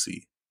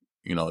OKC.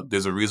 You know,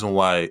 there's a reason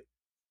why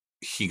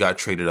he got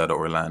traded out of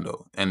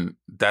Orlando, and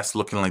that's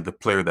looking like the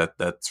player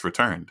that's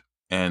returned.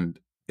 And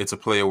it's a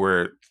player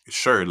where,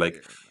 sure,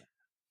 like,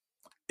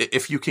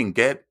 if he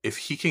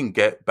can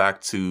get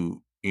back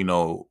to, you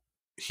know,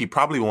 he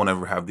probably won't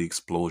ever have the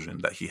explosion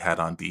that he had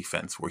on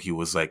defense, where he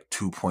was like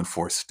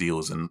 2.4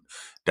 steals and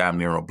damn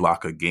near a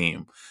block a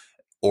game,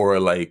 or,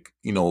 like,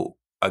 you know,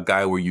 a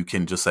guy where you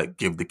can just, like,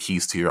 give the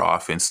keys to your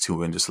offense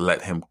to and just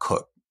let him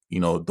cook. You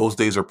know, those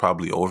days are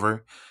probably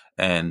over.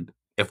 And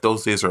if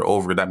those days are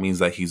over, that means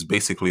that he's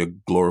basically a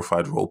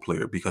glorified role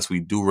player, because we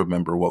do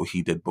remember what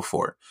he did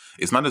before.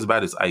 It's not as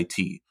bad as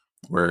IT,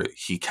 where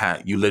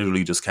you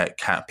literally just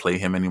can't play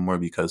him anymore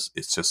because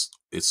it's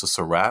just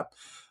a wrap.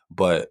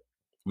 But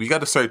we got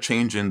to start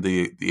changing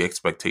the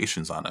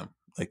expectations on him.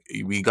 Like,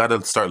 we got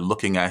to start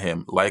looking at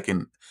him like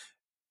an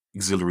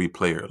auxiliary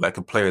player, like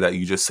a player that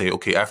you just say,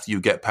 okay, after you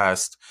get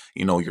past,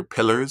 you know, your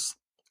pillars,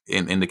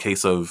 in the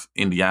case of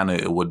Indiana,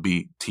 it would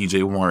be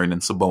TJ Warren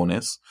and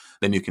Sabonis.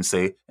 Then you can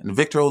say, and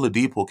Victor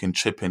Oladipo can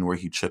chip in where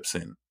he chips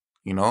in,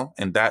 you know,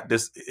 and that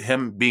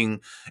him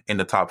being in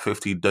the top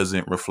 50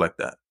 doesn't reflect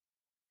that.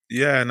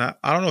 Yeah, and I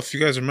don't know if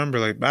you guys remember,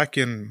 like, back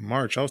in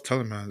March, I was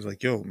telling man, I was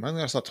like, yo, man, I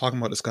gotta stop talking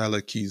about this guy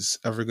like he's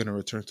ever going to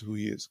return to who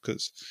he is.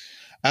 Because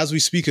as we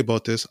speak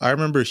about this, I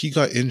remember he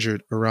got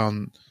injured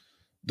around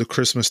the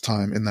Christmas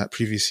time in that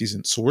previous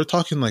season. So we're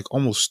talking like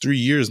almost 3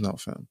 years now,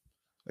 fam.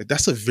 Like,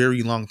 that's a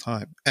very long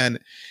time. And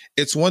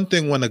it's one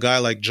thing when a guy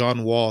like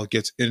John Wall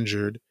gets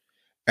injured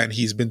and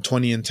he's been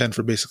 20 and 10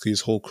 for basically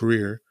his whole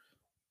career,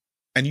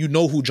 and you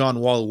know who John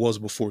Wall was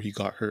before he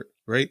got hurt,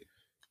 right?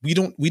 We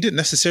didn't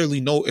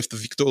necessarily know if the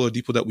Victor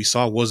Oladipo that we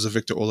saw was the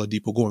Victor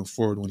Oladipo going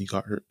forward when he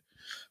got hurt.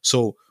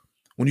 So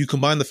when you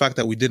combine the fact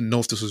that we didn't know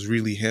if this was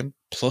really him,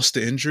 plus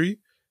the injury,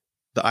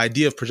 the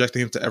idea of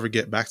projecting him to ever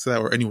get back to that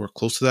or anywhere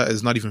close to that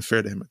is not even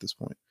fair to him at this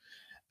point.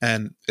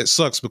 And it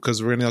sucks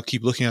because we're going to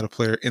keep looking at a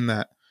player in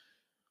that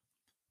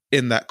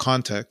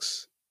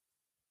context,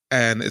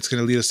 and it's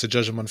going to lead us to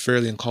judge him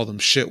unfairly and call them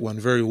shit, when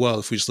very well,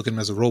 if we just look at him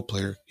as a role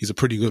player, he's a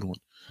pretty good one.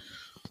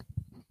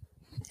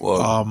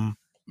 Well,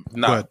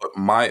 but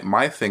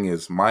my thing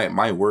is,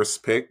 my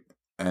worst pick,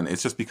 and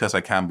it's just because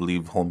I can't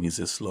believe homies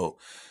is slow.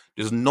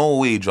 There's no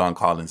way John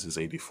Collins is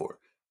 84.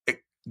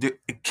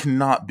 It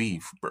cannot be,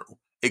 bro.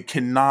 It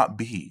cannot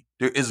be.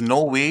 There is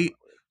no way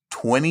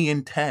 20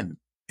 and 10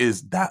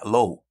 is that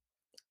low.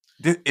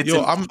 It's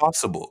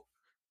impossible.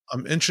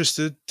 I'm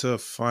interested to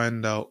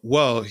find out.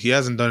 Well, he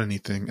hasn't done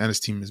anything, and his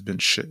team has been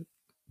shit.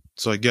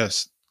 So I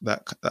guess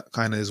that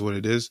kind of is what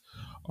it is.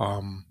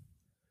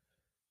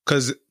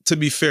 Because to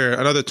be fair,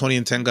 another 20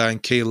 and 10 guy in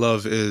K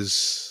Love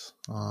is,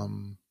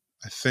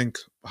 I think,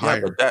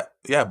 higher.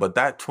 But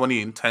that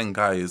 20 and 10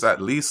 guy is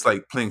at least,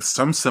 like, playing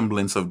some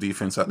semblance of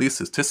defense, at least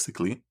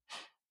statistically.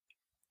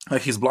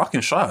 Like he's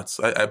blocking shots.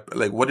 I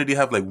like what did he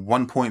have like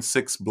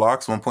 1.6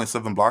 blocks,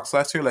 1.7 blocks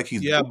last year? Like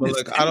he's Yeah, doing but his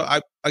like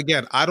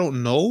thing. I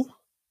don't know,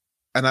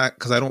 and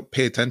because I don't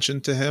pay attention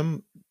to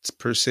him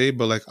per se,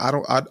 but like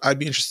I'd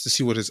be interested to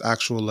see what his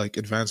actual like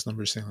advanced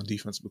numbers say on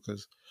defense,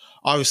 because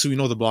obviously we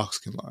know the blocks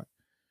can lie,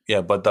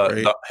 Yeah, but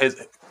right?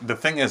 the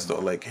thing is though,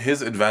 like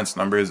his advanced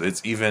numbers,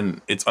 it's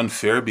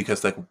unfair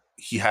because like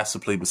he has to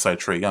play beside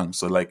Trey Young.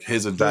 So like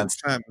his But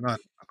advanced fam, man,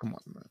 come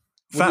on, man.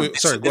 fam,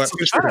 Sorry, go ahead. it's a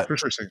Finish what you're fact. saying.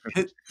 Finish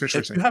what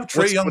you're If you saying. have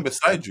Trey What's Young the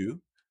stat? beside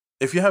you,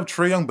 if you have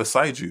Trey Young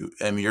beside you,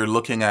 and you're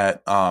looking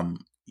at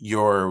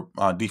your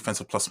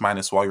defensive plus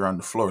minus while you're on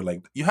the floor,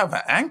 like you have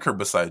an anchor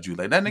beside you,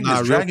 like that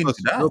nigga is dragging you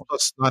down.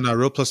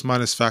 Real plus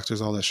minus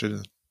factors all that shit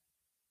in.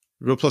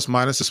 Real plus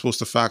minus is supposed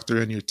to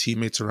factor in your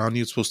teammates around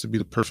you. It's supposed to be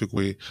the perfect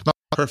way, not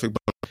perfect,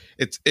 but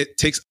it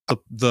takes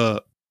up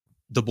the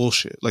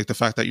bullshit, like the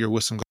fact that you're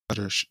with some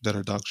guys that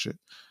are dog shit.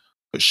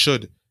 It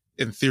should,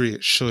 in theory,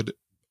 it should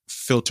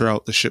filter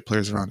out the shit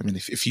players around him. I mean,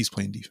 if he's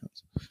playing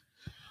defense.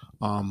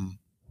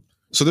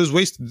 So there's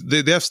ways they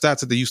have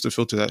stats that they used to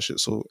filter that shit.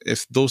 So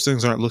if those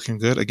things aren't looking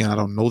good, again, I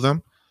don't know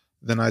them,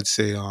 then I'd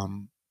say I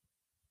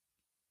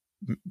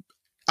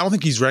don't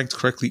think he's ranked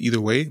correctly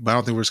either way, but I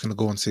don't think we're just gonna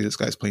go and say this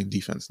guy's playing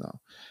defense now.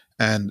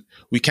 And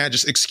we can't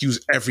just excuse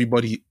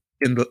everybody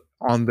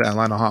on the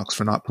Atlanta Hawks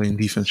for not playing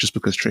defense just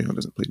because Trae Young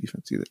doesn't play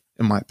defense either,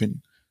 in my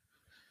opinion.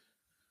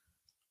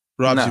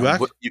 Rob's you back?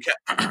 But you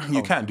can't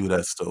you can't do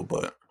that still,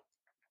 but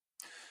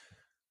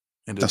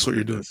that's what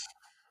you're doing.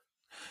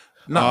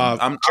 No,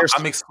 I'm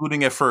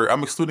excluding it for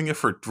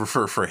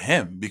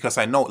him because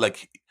I know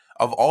like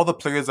of all the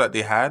players that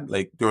they had,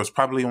 like there was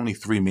probably only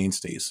 3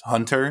 mainstays: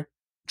 Hunter,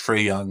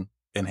 Trey Young,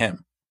 and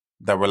him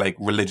that were like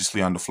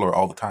religiously on the floor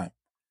all the time.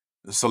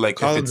 So like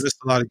Collins missed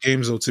a lot of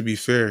games though. To be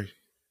fair,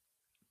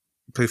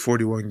 he played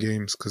 41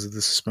 games because of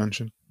the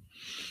suspension.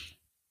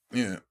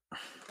 Yeah.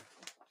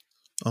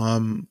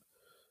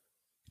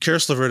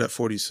 Caris LeVert at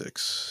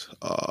 46.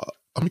 I'm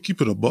gonna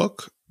keep it a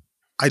buck.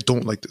 I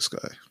don't like this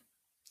guy.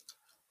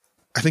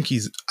 I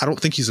don't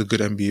think he's a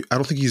good NBA. I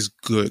don't think he's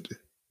good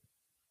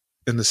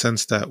in the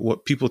sense that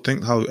what people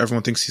think, how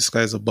everyone thinks this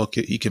guy is a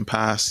bucket. He can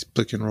pass,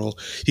 pick and roll.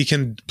 He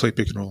can play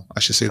pick and roll.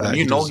 I should say that.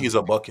 He's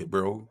a bucket,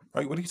 bro.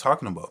 Like, what are you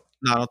talking about?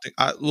 No, I don't think.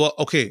 Well,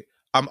 okay.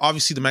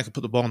 Obviously the man can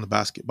put the ball in the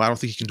basket, but I don't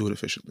think he can do it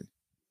efficiently.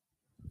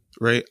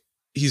 Right?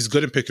 He's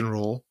good in pick and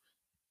roll,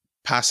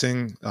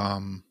 passing,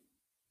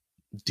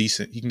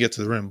 decent. He can get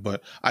to the rim,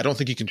 but I don't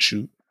think he can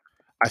shoot.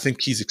 I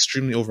think he's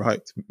extremely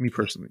overhyped, me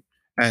personally.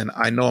 And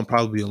I know I'm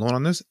probably alone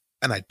on this,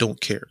 and I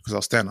don't care because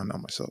I'll stand on that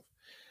myself.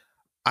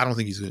 I don't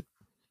think he's good.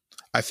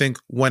 I think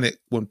when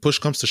push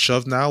comes to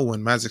shove now,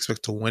 when Mavs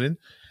expect to win,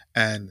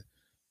 and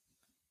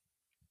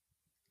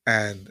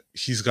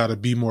he's got to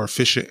be more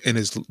efficient in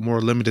his more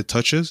limited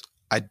touches,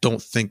 I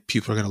don't think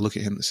people are going to look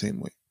at him the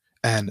same way.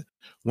 And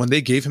when they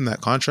gave him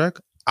that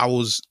contract, I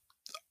was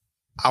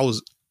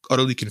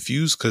utterly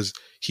confused because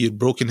he had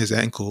broken his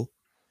ankle,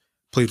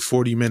 played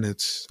 40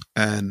 minutes,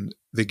 and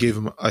they gave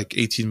him like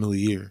 18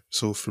 million a year.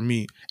 So for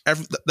me,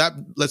 that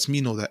lets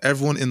me know that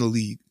everyone in the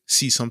league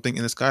sees something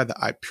in this guy that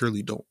I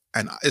purely don't.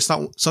 And it's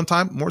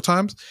not more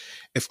times,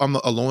 if I'm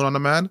alone on a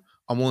man,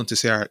 I'm willing to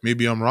say, all right,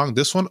 maybe I'm wrong.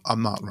 This one,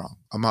 I'm not wrong.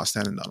 I'm not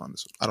standing down on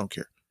this one. I don't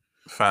care.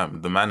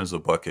 Fam, the man is a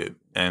bucket.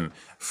 And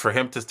for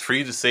you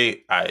to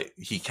say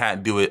he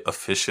can't do it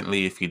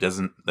efficiently if he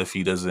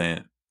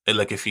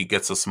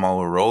gets a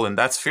smaller role, and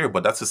that's fair,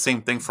 but that's the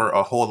same thing for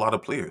a whole lot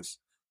of players.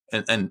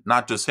 And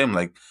not just him,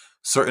 like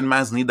certain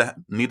mans need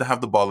to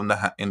have the ball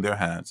in their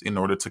hands in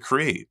order to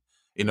create,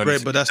 in order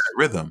to get that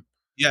rhythm.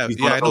 Yeah,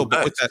 I know.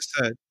 But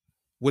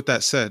with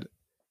that said,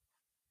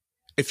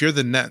 if you're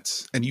the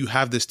Nets and you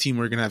have this team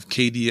where you're gonna have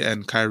KD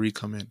and Kyrie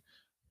come in,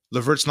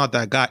 LeVert's not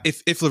that guy.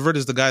 If LeVert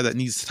is the guy that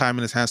needs time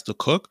in his hands to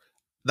cook,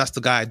 that's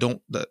the guy.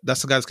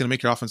 That's the guy that's gonna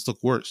make your offense look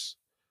worse.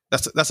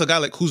 That's a guy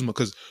like Kuzma,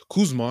 because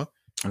Kuzma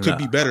could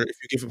be better if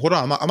you give him. Hold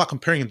on, I'm not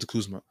comparing him to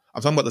Kuzma.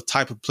 I'm talking about the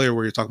type of player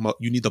where you're talking about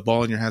you need the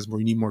ball in your hands more,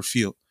 you need more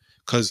feel.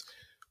 Because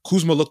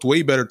Kuzma looked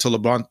way better till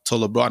LeBron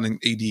and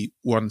AD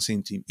were on the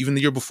same team, even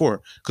the year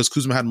before, because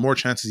Kuzma had more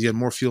chances, he had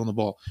more feel on the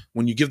ball.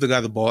 When you give the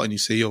guy the ball and you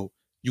say, yo,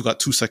 you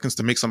got 2 seconds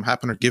to make something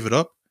happen or give it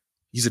up,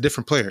 he's a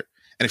different player.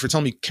 And if you're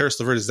telling me Caris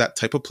LeVert is that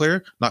type of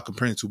player, not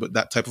comparing it to, but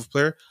that type of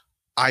player,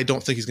 I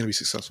don't think he's going to be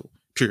successful,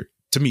 period,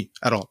 to me,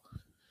 at all.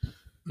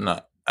 No.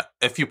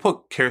 If you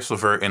put Caris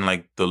LeVert in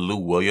like the Lou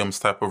Williams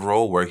type of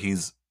role where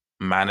he's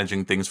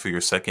managing things for your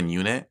second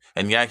unit,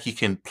 and yeah, he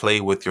can play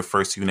with your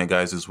first unit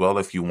guys as well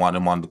if you want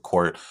him on the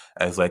court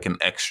as like an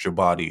extra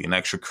body, an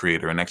extra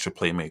creator, an extra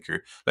playmaker.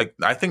 Like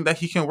I think that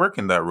he can work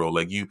in that role.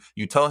 Like you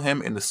tell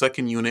him in the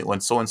second unit when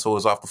so and so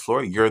is off the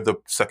floor, you're the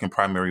second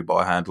primary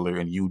ball handler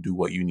and you do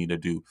what you need to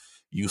do.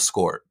 You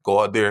score. Go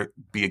out there,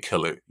 be a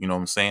killer. You know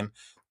what I'm saying?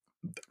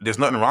 There's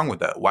nothing wrong with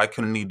that. Why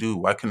couldn't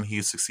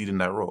he succeed in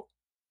that role?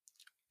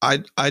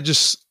 I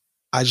just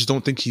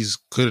don't think he's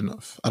good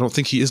enough. I don't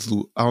think he is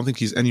Lou. I don't think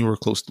he's anywhere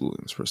close to Lou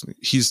Williams personally.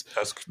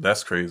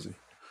 That's crazy.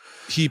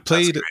 He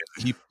played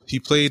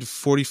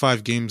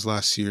 45 games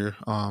last year.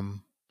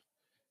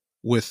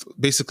 with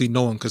basically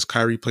no one because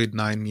Kyrie played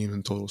 9 games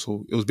in total.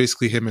 So it was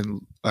basically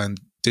him and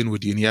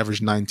Dinwiddie, and he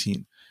averaged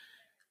 19.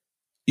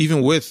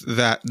 Even with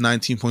that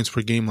 19 points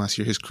per game last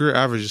year, his career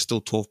average is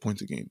still 12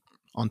 points a game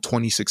on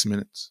 26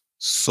 minutes.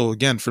 So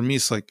again, for me,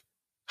 it's like,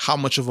 how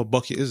much of a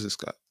bucket is this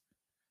guy?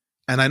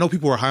 And I know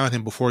people were high on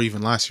him before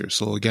even last year.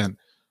 So again,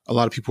 a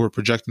lot of people were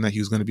projecting that he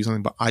was going to be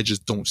something, but I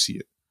just don't see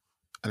it.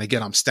 And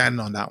again, I'm standing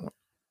on that one.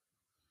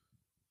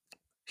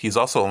 He's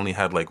also only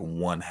had like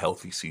one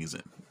healthy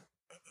season.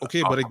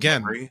 Okay, but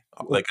again,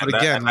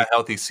 that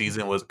healthy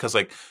season was because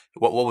like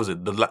what was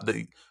it?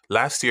 The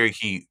last year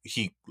he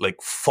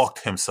like fucked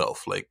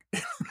himself like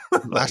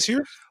last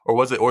year, or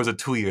was it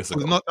 2 years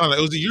ago? No,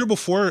 it was the year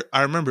before.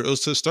 I remember it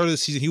was to the start of the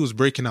season. He was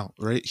breaking out,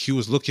 right? He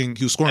was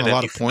scoring a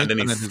lot of points, and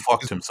then he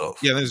fucked himself.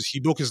 Yeah, then he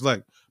broke his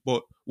leg.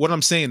 But what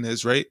I'm saying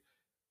is, right?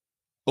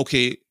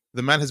 Okay,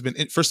 the man has been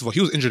first of all,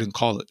 he was injured in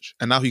college,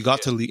 and now he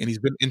got to the league, and he's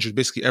been injured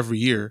basically every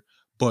year.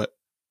 But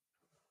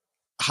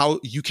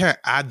how you can't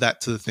add that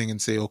to the thing and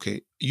say,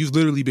 okay, you've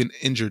literally been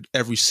injured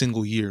every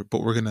single year,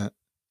 but we're gonna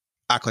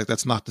act like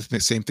that's not the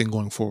same thing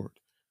going forward.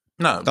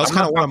 No, that's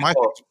kind of one of my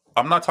things.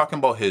 I'm not talking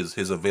about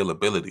his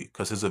availability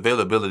because his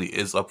availability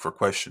is up for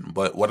question.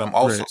 But what I'm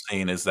also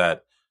saying is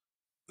that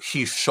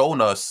he's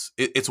shown us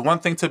it's one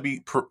thing to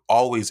be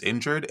always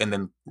injured and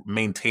then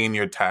maintain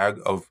your tag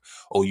of,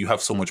 oh, you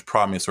have so much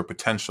promise or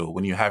potential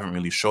when you haven't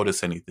really showed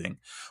us anything.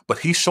 But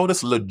he showed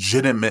us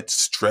legitimate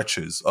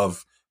stretches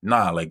of,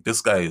 nah, like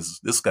this guy is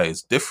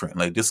different.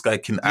 Like this guy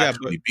can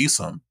actually be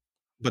some.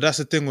 But that's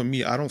the thing with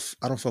me. I don't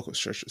fuck with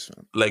stretches,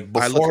 fam. Like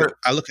before,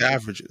 I look at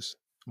averages.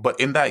 But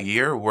in that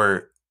year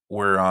where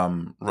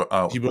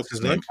he broke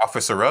his leg,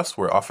 Officer Russ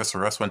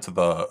went to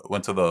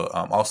the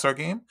All-Star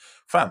game,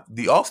 fam.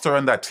 The All-Star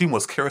on that team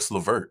was Karis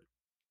LeVert.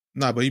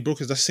 Nah, but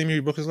that's the same year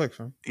he broke his leg,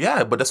 fam.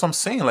 Yeah, but that's what I'm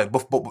saying. Like,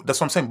 that's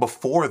what I'm saying.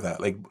 Before that,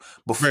 like,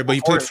 right, but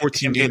he played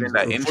 14 games in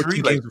that injury,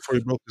 14 games before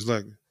he broke his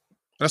leg.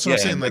 That's what I'm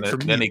saying. Like, for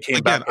me, then he came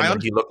back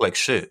and he looked like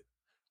shit.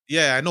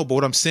 Yeah, I know, but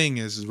what I'm saying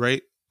is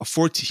right.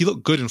 He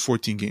looked good in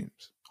 14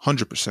 games,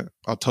 100%.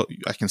 I'll tell you,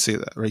 I can say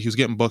that, right? He was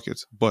getting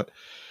buckets, but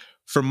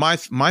for my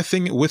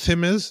thing with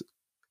him is,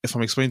 if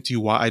I'm explaining to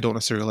you why I don't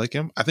necessarily like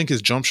him, I think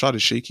his jump shot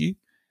is shaky,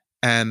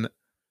 and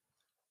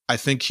I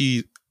think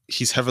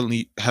he's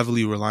heavily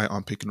reliant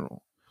on pick and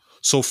roll.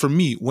 So for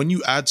me, when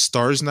you add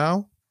stars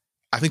now,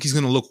 I think he's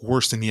going to look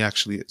worse than he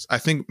actually is. I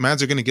think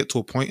Mans are going to get to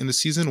a point in the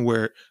season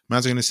where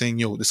Mans are going to say,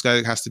 yo, this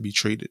guy has to be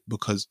traded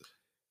because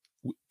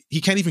he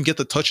can't even get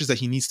the touches that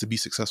he needs to be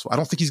successful. I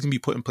don't think he's going to be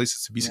put in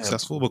places to be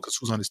successful because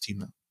who's on his team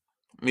now?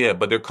 Yeah,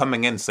 but they're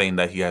coming in saying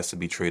that he has to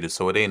be traded,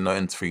 so it ain't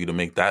nothing for you to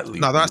make that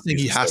leap. No, they're not saying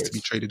he has to be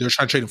traded. They're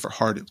trying to trade him for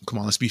Harden. Come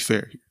on, let's be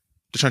fair here.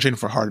 They're trying to trade him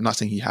for Harden, not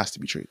saying he has to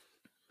be traded.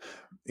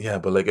 Yeah,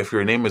 but like if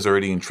your name is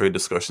already in trade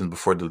discussions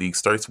before the league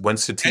starts,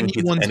 once the team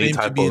gets any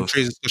type of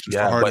trade discussions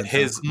for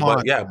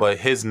Harden, but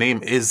his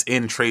name is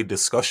in trade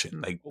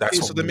discussion. Like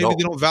that's so then maybe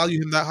they don't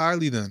value him that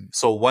highly then.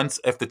 So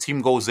if the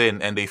team goes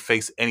in and they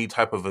face any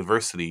type of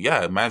adversity,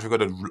 manager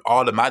going to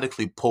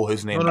automatically pull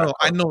his name. No,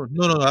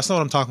 that's not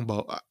what I'm talking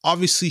about.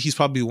 Obviously, he's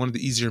probably one of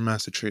the easier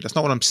mans to trade. That's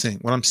not what I'm saying.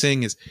 What I'm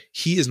saying is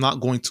he is not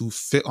going to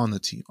fit on the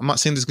team. I'm not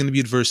saying there's going to be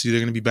adversity. They're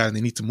going to be bad and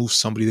they need to move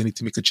somebody. They need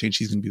to make a change.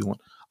 He's going to be the one.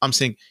 I'm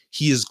saying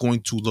he is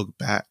going to look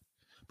bad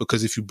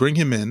because if you bring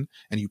him in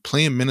and you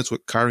play him minutes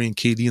with Kyrie and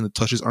KD and the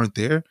touches aren't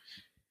there,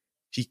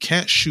 he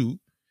can't shoot.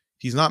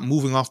 He's not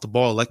moving off the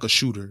ball like a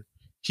shooter.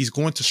 He's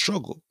going to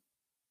struggle.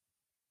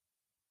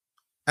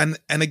 And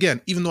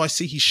again, even though I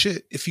say he's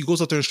shit, if he goes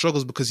out there and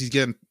struggles because he's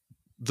getting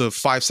the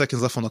 5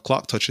 seconds left on the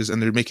clock touches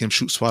and they're making him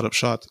shoot spot up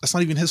shots, that's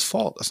not even his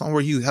fault. That's not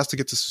where he has to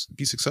get to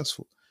be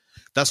successful.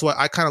 That's why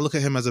I kind of look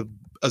at him as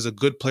a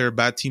good player,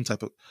 bad team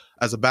type of,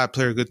 as a bad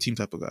player, good team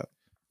type of guy.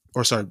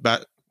 Or sorry,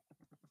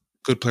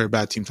 good player,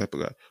 bad team type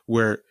of guy.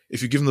 Where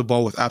if you give him the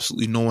ball with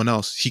absolutely no one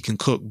else, he can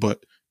cook.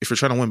 But if you're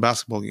trying to win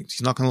basketball games,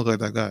 he's not going to look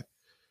like that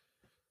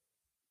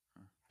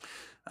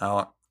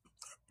guy.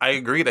 I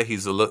agree that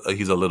he's a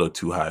little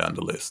too high on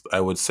the list. I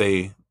would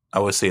say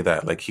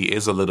that like he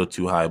is a little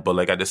too high, but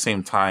like at the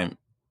same time,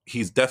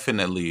 he's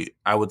definitely.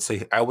 I would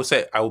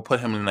put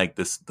him in like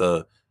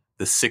the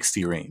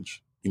 60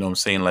 range. You know what I'm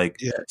saying?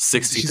 Like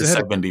 60 to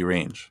 70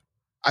 range.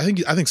 I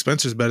think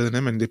Spencer's better than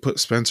him, and they put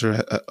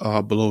Spencer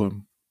below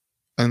him,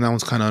 and that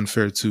one's kind of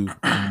unfair too.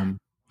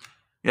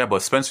 Yeah,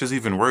 but Spencer's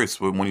even worse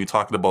when you're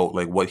talking about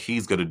like what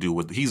he's gonna do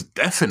with. He's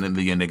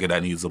definitely a nigga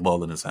that needs the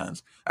ball in his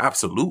hands.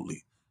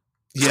 Absolutely.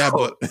 Yeah,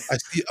 but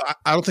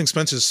I don't think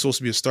Spencer's supposed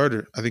to be a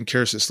starter. I think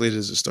Karis is slated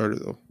as a starter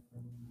though.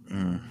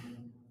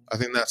 I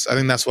think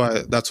that's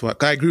why.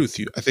 I agree with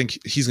you. I think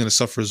he's gonna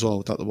suffer as well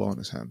without the ball in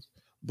his hands.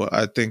 But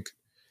I think,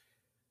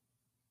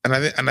 I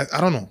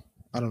don't know.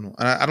 I don't know.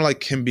 I don't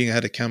like him being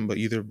ahead of Kemba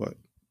either, but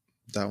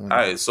that one. All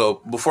right,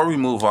 so before we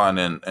move on,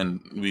 and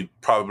we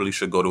probably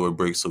should go to a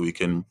break so we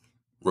can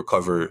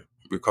recover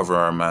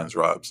our man's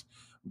Robs.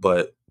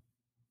 But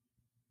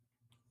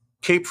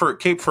Cape for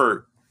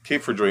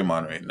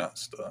Draymond right now.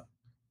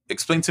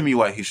 Explain to me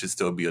why he should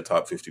still be a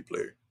top 50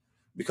 player.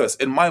 Because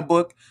in my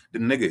book, the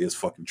nigga is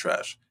fucking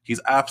trash. He's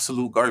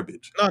absolute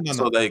garbage. No.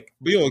 So like,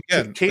 But yo,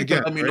 Kate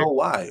can let me right? know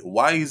why.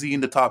 Why is he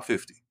in the top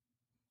 50?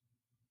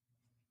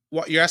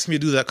 What you're asking me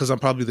to do that because I'm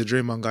probably the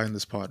Draymond guy in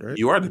this pod, right?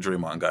 You are the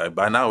Draymond guy.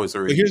 By now, it's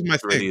already. But here's my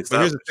already thing. But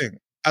established. here's the thing.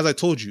 As I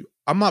told you,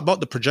 I'm not about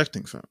the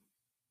projecting, fam.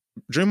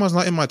 Draymond's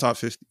not in my top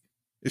 50.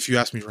 If you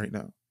ask me right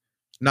now.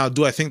 Now,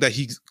 do I think that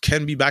he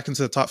can be back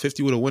into the top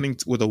 50 with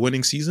a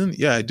winning season?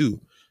 Yeah, I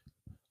do.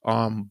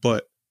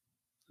 But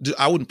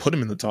I wouldn't put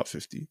him in the top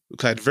 50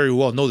 because I'd very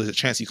well know there's a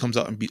chance he comes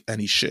out and beat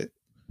any shit.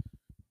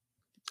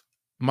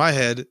 My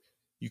head,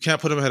 you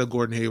can't put him ahead of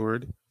Gordon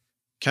Hayward.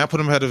 Can't put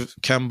him ahead of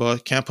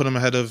Kemba. Can't put him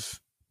ahead of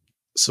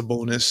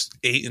Sabonis,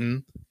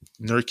 Ayton,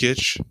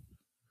 Nurkic.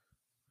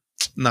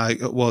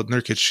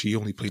 Nurkic, he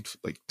only played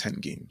like 10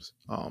 games.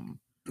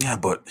 Yeah,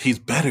 but he's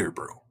better,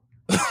 bro.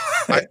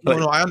 I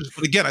understand.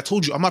 But again, I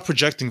told you, I'm not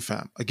projecting,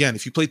 fam. Again,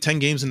 if you play 10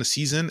 games in a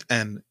season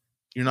and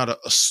you're not a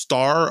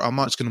star, I'm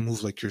not just going to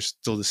move like you're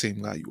still the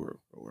same guy you were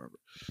or whatever.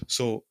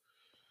 So,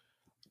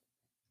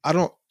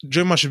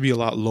 Draymond should be a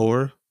lot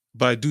lower,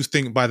 but I do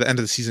think by the end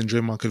of the season,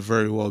 Draymond could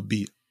very well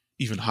be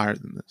even higher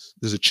than this.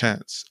 There's a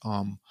chance.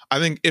 I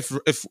think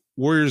if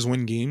Warriors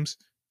win games,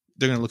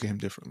 they're going to look at him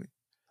differently.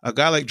 A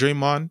guy like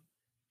Draymond,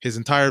 his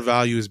entire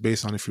value is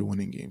based on if you're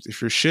winning games.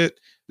 If you're shit,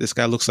 this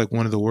guy looks like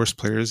one of the worst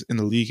players in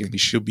the league and he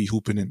should be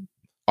hooping in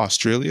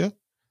Australia.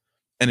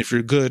 And if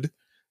you're good,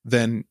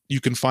 then you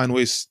can find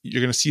ways.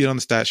 You're going to see it on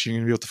the stat sheet. You're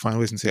going to be able to find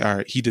ways and say, all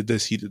right, he did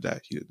this, he did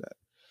that, he did that.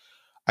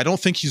 I don't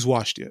think he's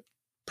washed yet,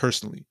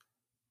 personally.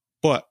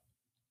 But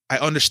I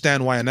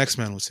understand why an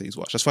X-Man would say he's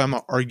washed. That's why I'm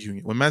not arguing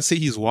it. When men say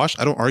he's washed,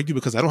 I don't argue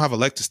because I don't have a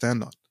leg to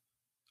stand on.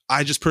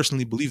 I just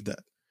personally believe that.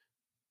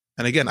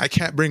 And again, I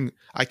can't bring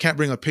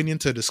opinion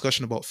to a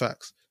discussion about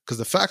facts. Because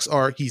the facts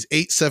are he's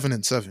 8, 7,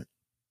 and 7.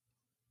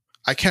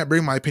 I can't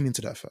bring my opinion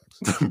to that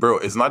fact. Bro,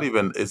 it's not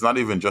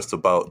even just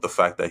about the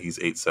fact that he's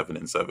 8, 7,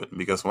 and 7.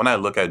 Because when I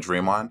look at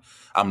Draymond,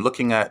 I'm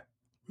looking at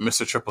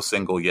Mr. Triple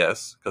Single,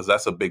 yes, because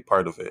that's a big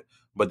part of it.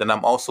 But then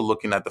I'm also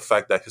looking at the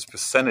fact that his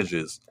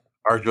percentages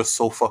are just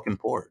so fucking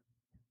poor.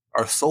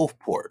 Are so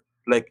poor.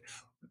 Like,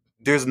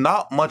 there's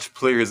not much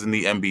players in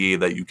the NBA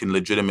that you can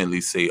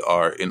legitimately say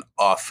are an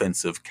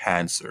offensive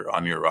cancer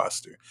on your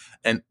roster.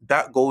 And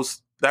that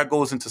goes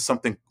into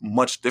something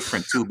much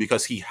different too,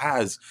 because he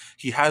has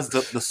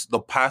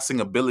the passing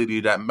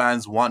ability that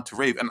mans want to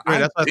rave. And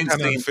I've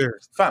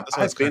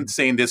been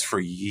saying this for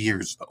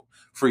years though.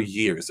 For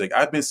years. Like,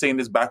 I've been saying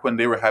this back when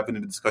they were having a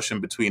discussion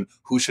between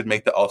who should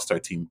make the All-Star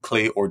team,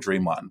 Klay or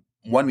Draymond.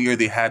 One year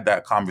they had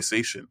that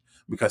conversation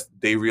because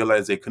they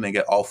realized they couldn't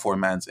get all 4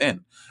 mans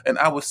in. And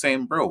I was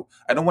saying, bro,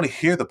 I don't want to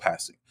hear the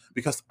passing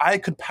because I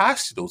could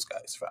pass to those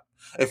guys, fam.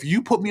 If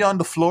you put me on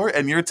the floor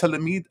and you're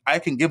telling me I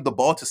can give the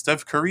ball to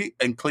Steph Curry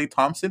and Klay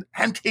Thompson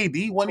and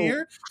KD one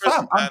year,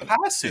 fam, I'm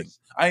passing.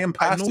 I am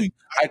passing.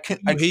 I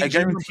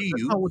guarantee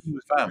you,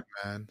 fam.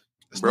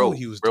 Bro,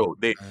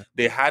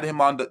 they had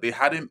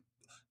him.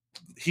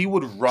 He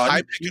would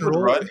run.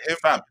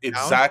 Fam,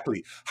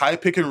 exactly. High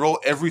pick and roll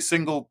every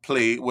single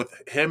play with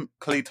him,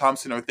 Klay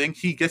Thompson or thing.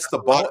 He gets the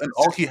ball, and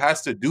all he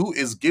has to do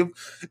is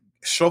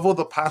shovel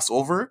the pass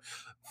over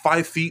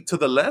 5 feet to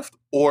the left,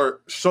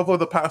 or shovel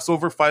the pass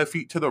over 5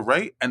 feet to the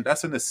right, and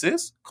that's an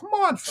assist. Come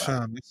on,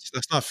 fam.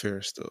 That's not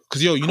fair, still.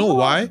 Because you know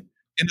why?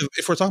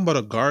 If we're talking about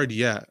a guard,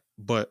 yeah,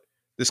 but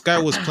this guy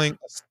was playing.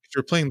 If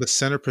you're playing the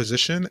center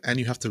position and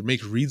you have to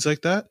make reads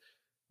like that.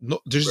 No,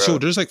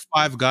 there's like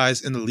 5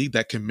 guys in the league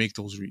that can make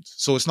those reads.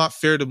 So it's not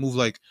fair to move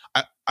like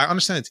I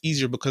understand it's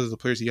easier because of the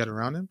players he had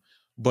around him,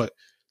 but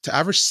to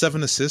average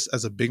 7 assists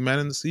as a big man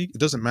in this league, it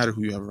doesn't matter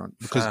who you have around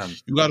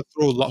because you got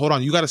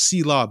to you got to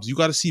see lobs, you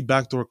got to see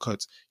backdoor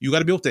cuts, you got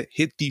to be able to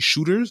hit these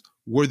shooters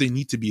where they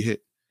need to be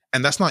hit,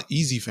 and that's not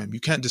easy, fam. You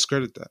can't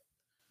discredit that,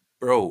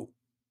 bro.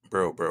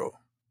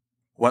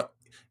 What?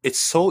 It's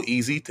so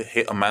easy to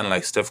hit a man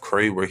like Steph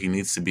Curry where he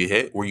needs to be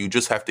hit, where you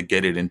just have to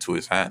get it into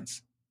his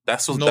hands.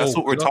 That's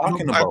what we're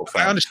talking about,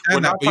 fam. I understand. We're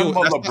not talking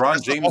about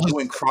LeBron James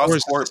doing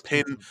cross-court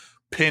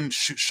pin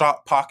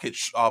shot pocket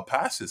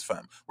passes,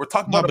 fam. We're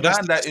talking about a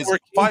man that is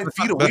 5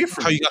 feet away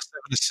from you. How he got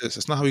 7 assists.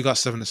 That's not how he got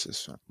 7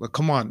 assists, fam. Like,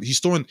 come on.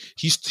 He's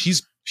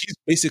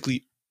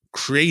basically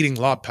creating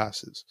lob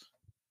passes.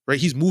 Right?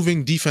 He's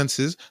moving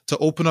defenses to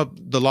open up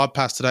the lob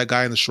pass to that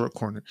guy in the short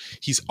corner.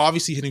 He's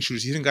obviously hitting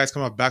shooters. He's hitting guys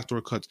coming off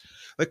backdoor cuts.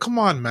 Like, come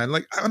on, man.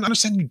 Like, I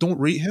understand you don't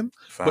rate him,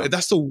 but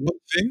that's the one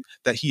thing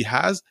that he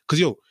has.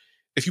 Because,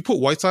 if you put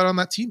Whiteside on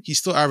that team, he's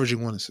still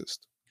averaging 1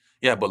 assist.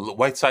 Yeah, but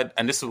Whiteside,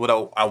 and this is what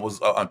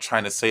I'm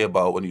trying to say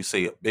about when you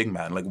say a big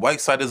man. Like,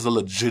 Whiteside is a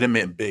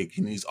legitimate big,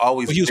 and he's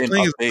always been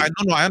big.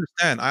 I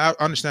understand. I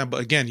understand,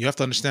 but again, you have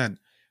to understand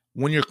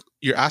when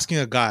you're asking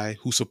a guy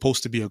who's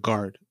supposed to be a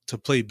guard to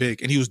play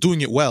big, and he was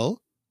doing it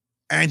well,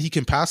 and he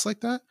can pass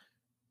like that.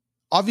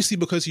 Obviously,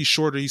 because he's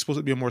shorter, he's supposed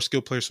to be a more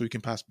skilled player, so he can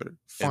pass better.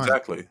 Fine.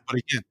 Exactly. But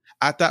again,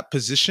 at that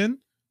position,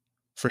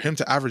 for him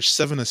to average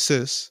 7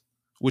 assists,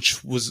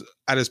 which was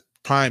at his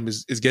prime,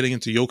 is getting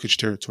into Jokic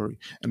territory,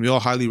 and we all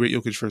highly rate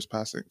Jokic for his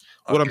passing.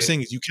 What I'm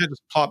saying is, you can't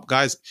just plop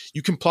guys.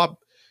 You can't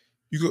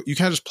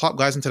just plop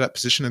guys into that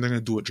position, and they're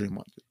going to do what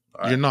Draymond did.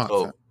 All You're right. not.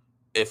 So Fam.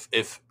 if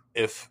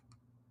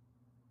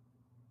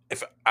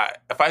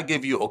I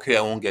give you okay,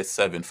 I won't get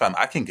 7, fam.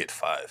 I can get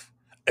 5.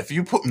 If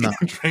you put me Nah.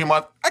 in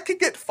Draymond, I can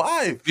get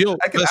 5. Yo,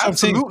 I can that's what I'm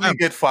saying, absolutely fam.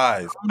 get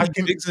 5. How I many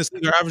can, bigs in this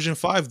league are averaging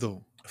 5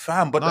 though?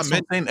 fam. But Not that's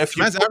what I'm saying. If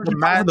you Man's put the averaging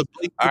 5 man, under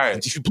Blake all Griffin.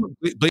 right, If you put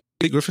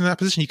Blake Griffin in that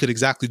position, he could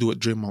exactly do what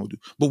Draymond would do.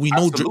 But we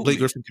know Absolutely. Blake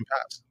Griffin can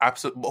pass.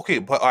 absolutely okay.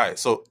 But all right,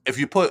 so if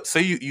you put,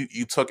 say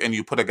you took and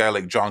you put a guy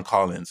like John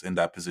Collins in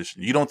that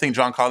position, you don't think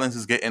John Collins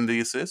is getting the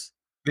assist?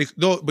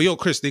 No, but yo,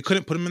 Chris, they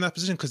couldn't put him in that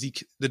position because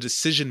the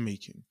decision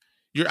making.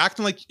 You're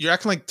acting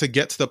like to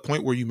get to the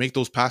point where you make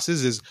those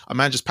passes is a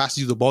man just passes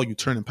you the ball, you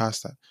turn and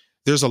pass that.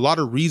 There's a lot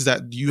of reads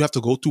that you have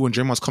to go through when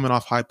Draymond's coming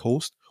off high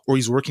post or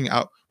he's working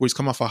out where he's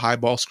coming off a high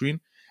ball screen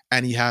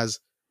and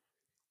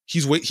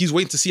he's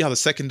waiting to see how the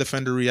second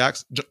defender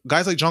reacts.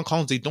 Guys like John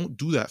Collins, they don't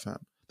do that, fam.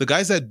 The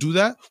guys that do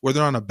that, whether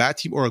they're on a bad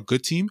team or a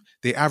good team,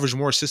 they average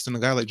more assists than a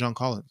guy like John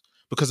Collins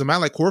because a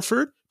man like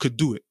Horford could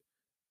do it.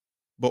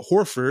 But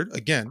Horford,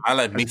 again, I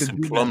like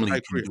Mason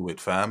Plumlee can do it,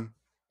 fam.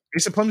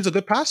 Mason Plumlee's a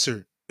good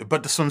passer.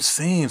 But that's what I'm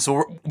saying.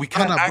 So we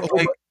can't No, act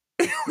like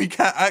we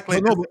can't act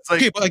like no, it's like,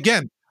 okay. But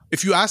again,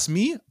 if you ask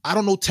me, I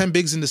don't know 10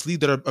 bigs in this league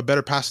that are a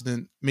better passer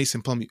than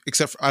Mason Plumlee,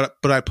 except for,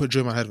 but I put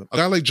Draymond ahead of him. A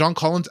guy like John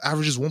Collins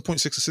averages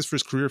 1.6 assists for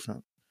his career,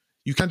 fam.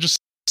 You can't just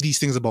say these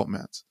things about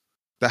mans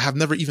that have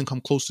never even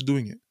come close to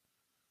doing it.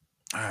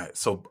 all right.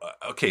 So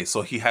okay,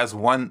 so he has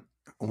one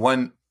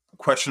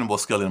questionable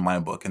skill in my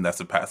book, and that's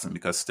the passing.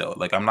 Because still,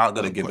 like, I'm not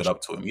gonna give it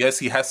up to him. Yes,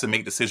 he has to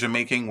make decision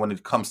making when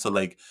it comes to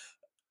like.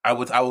 I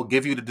will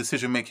give you the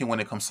decision making when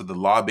it comes to the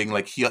lobbing.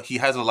 Like he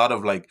has a lot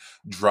of like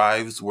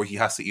drives where he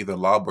has to either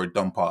lob or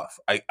dump off.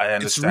 I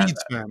understand it's reads,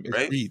 that, man. It's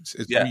right? reads.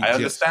 It's Yeah, reads, I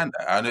understand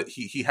that. And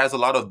he has a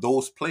lot of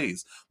those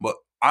plays, but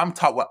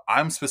what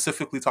I'm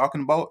specifically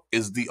talking about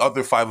is the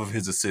other 5 of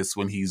his assists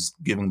when he's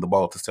giving the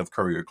ball to Steph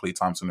Curry or Klay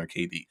Thompson or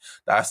KD.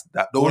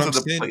 Those are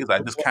the plays I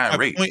just can't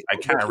rate. I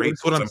can't rate.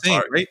 That's what I'm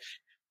saying, right?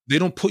 They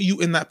don't put you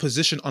in that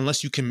position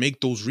unless you can make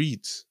those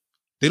reads.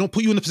 They don't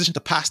put you in a position to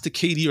pass to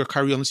KD or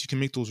Kyrie unless you can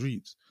make those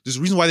reads. There's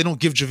a reason why they don't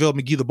give JaVale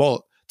McGee the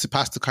ball to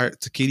pass to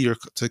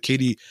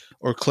KD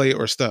or Klay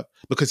or Steph,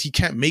 because he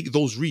can't make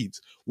those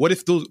reads. What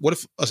if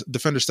a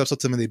defender steps up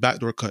to him and they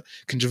backdoor cut?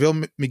 Can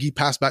JaVale McGee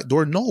pass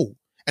backdoor? No.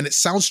 And it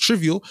sounds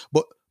trivial,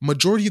 but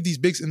majority of these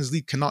bigs in this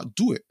league cannot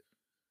do it.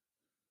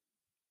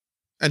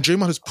 And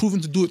Draymond has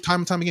proven to do it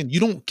time and time again. You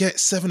don't get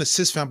 7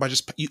 assists, fam, by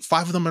just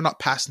 5 of them are not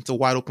passing to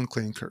wide open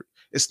Klay and Curry.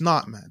 It's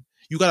not, man.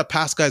 You got to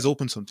pass guys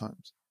open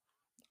sometimes.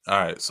 All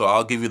right, so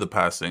I'll give you the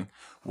passing.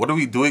 What are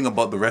we doing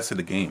about the rest of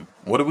the game?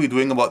 What are we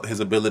doing about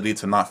his ability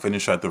to not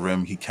finish at the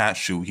rim? He can't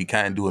shoot. He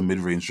can't do a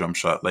mid-range jump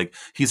shot. Like,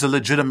 he's a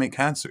legitimate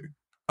cancer.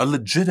 A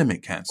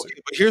legitimate cancer. Okay,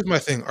 but here's my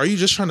thing. Are you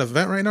just trying to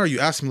vent right now, or are you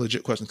asking me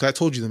legit questions? Because I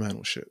told you the man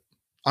was shit.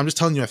 I'm just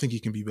telling you I think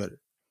he can be better.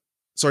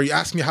 So are you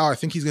asking me how I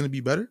think he's going to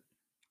be better?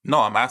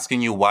 No, I'm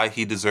asking you why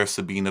he deserves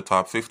to be in the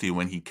top 50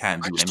 when he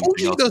can't do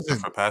anything else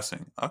except for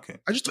passing. Okay.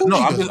 I just told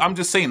you. I'm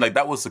just saying, like,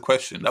 that was the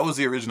question. That was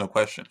the original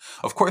question.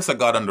 Of course, I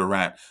got under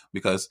rant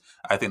because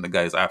I think the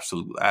guy is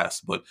absolute ass,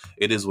 but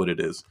it is what it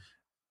is.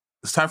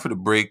 It's time for the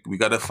break. We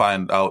got to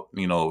find out,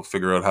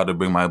 figure out how to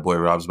bring my boy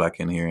Robs back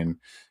in here and,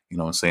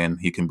 saying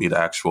he can be the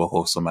actual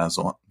host of Man's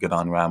on Get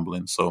On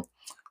Rambling. So,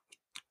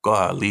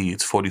 golly,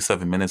 it's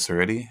 47 minutes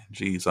already.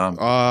 Jeez.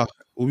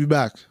 We'll be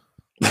back.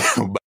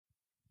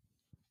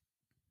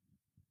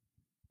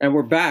 And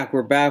we're back.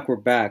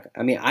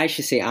 I mean, I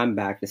should say I'm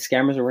back. The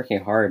scammers are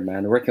working hard,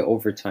 man. They're working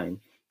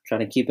overtime, trying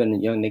to keep a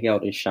young nigga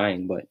out his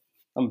shine. But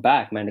I'm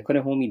back, man. They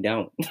couldn't hold me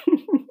down.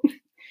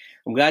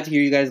 I'm glad to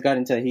hear you guys got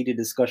into a heated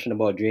discussion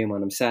about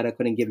Draymond. I'm sad I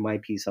couldn't give my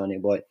piece on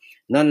it. But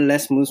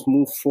nonetheless, let's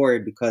move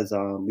forward because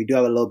we do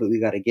have a little bit we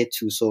got to get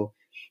to. So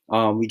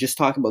we just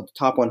talked about the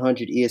top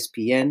 100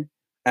 ESPN,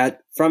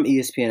 from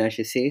ESPN, I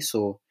should say.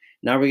 So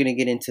now we're going to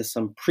get into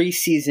some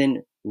preseason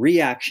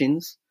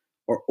reactions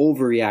or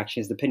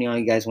overreactions, depending on how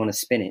you guys want to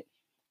spin it.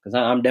 Because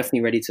I'm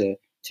definitely ready to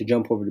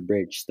jump over the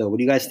bridge. Still, what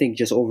do you guys think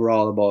just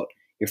overall about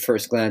your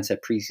first glance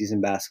at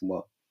preseason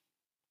basketball?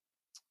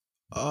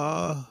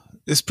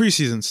 It's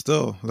preseason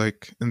still.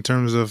 Like, in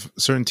terms of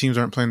certain teams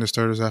aren't playing their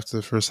starters after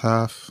the first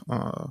half.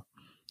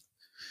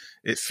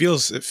 It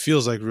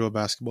feels like real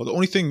basketball. The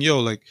only thing,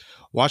 like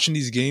watching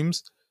these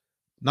games,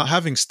 not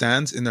having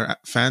fans in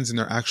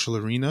their actual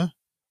arena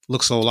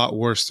looks a lot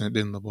worse than it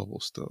did in the bubble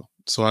still.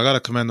 So I got to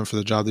commend them for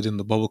the job they did in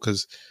the bubble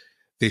because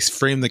they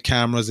framed the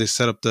cameras, they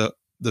set up the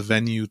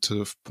venue to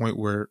the point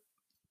where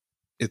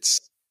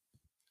it's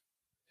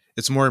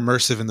more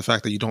immersive in the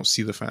fact that you don't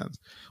see the fans.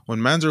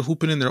 When mans are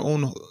hooping in their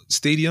own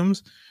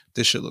stadiums,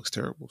 this shit looks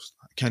terrible.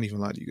 I can't even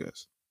lie to you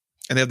guys.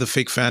 And they have the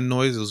fake fan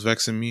noise. It was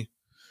vexing me.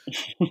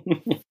 No,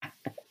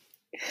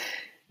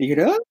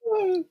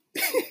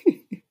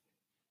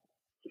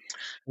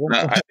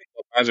 I think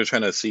what guys are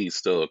trying to see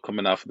still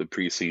coming off of the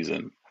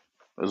preseason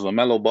is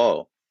LaMelo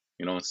Ball.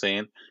 You know what I'm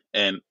saying?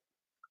 And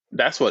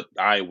that's what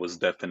I was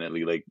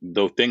definitely like.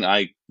 The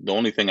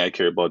only thing I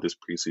care about this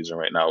preseason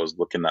right now is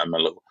looking at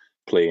Melo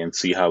play and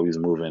see how he's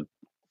moving.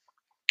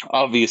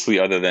 Obviously,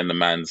 other than the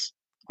man's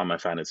on my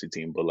fantasy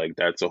team, but like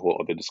that's a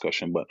whole other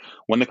discussion. But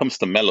when it comes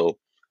to Melo,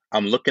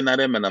 I'm looking at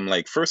him and I'm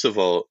like, first of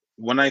all,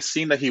 when I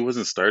seen that he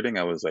wasn't starting,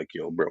 I was like,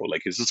 yo, bro,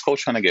 like, is this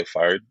coach trying to get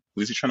fired?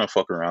 Who's he trying to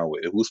fuck around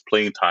with? Whose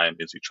playing time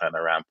is he trying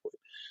to ramp with?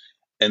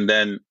 And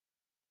then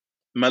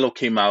Melo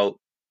came out,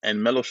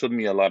 and Melo showed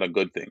me a lot of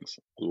good things.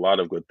 A lot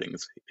of good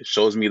things. It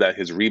shows me that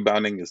his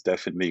rebounding is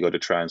definitely going to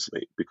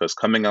translate, because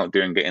coming out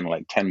there and getting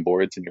like 10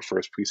 boards in your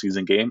first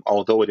preseason game,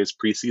 although it is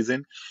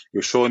preseason,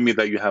 you're showing me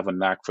that you have a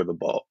knack for the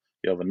ball.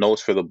 You have a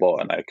nose for the ball,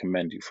 and I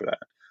commend you for that.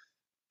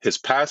 His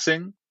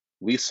passing,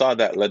 we saw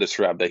that lettuce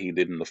wrap that he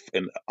did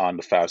on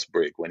the fast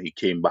break when he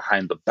came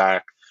behind the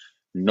back,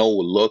 no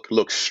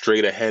look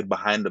straight ahead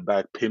behind the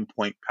back,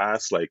 pinpoint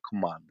pass. Like,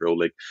 come on, bro.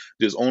 Like,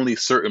 there's only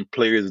certain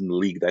players in the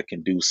league that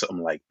can do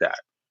something like that.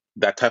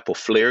 That type of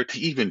flair to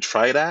even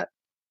try that,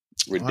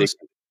 ridiculous.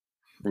 To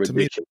me,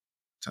 Ridiculous.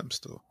 attempt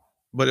still,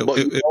 but But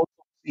you also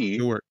see,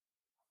 it worked.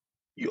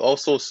 you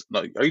also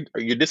no,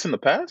 are you dissing the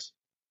pass?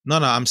 No,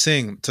 I'm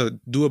saying to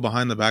do a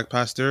behind the back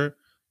pass there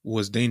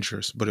was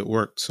dangerous, but it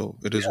worked. So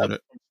it is what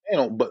it. You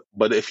know,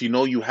 but if you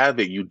know you have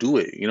it, you do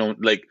it. You know,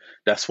 like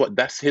that's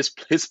his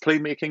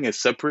playmaking is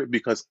separate,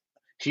 because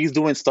he's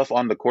doing stuff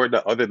on the court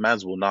that other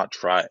mans will not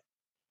try.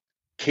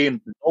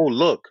 Came no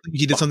look.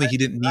 He did something he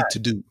didn't need to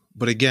do,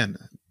 but again,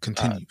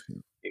 continue.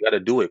 You got to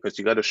do it, because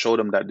you got to show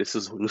them that this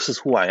is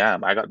who I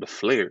am. I got the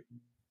flair.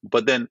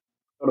 But then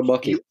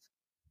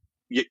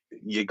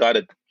you got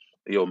to,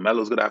 yo,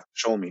 Melo's gonna have to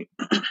show me.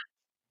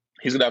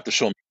 He's gonna have to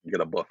show me to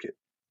get a bucket.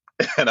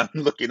 And I'm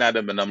looking at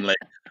him and I'm like,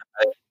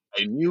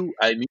 I knew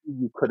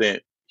you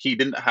couldn't. He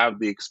didn't have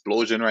the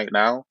explosion right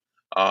now,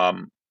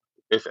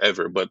 if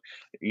ever. But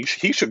he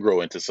should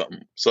grow into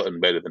something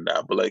better than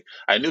that. But like,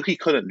 I knew he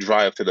couldn't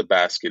drive to the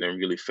basket and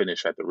really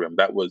finish at the rim.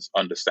 That was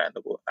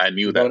understandable. I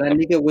knew that. Bro, that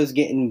nigga was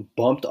getting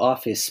bumped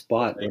off his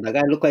spot. Bro. That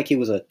guy looked like he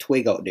was a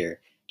twig out there,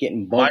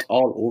 getting bumped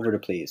all over the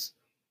place.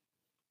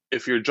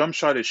 If your jump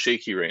shot is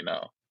shaky right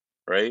now,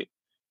 right,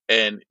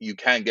 and you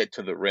can't get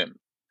to the rim,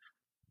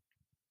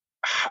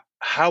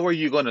 how are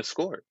you going to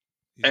score?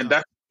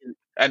 Yeah.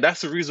 And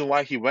that's the reason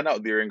why he went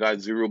out there and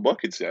got 0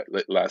 buckets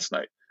last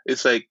night.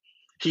 It's like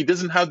he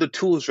doesn't have the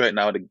tools right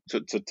now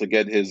to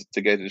get his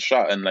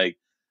shot, and like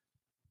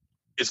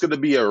it's going to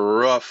be a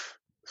rough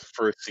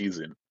first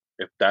season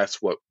if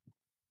that's what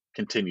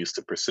continues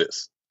to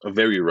persist. A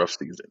very rough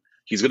season.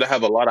 He's going to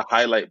have a lot of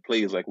highlight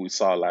plays like we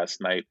saw last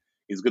night.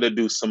 He's going to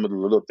do some of the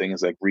little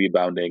things like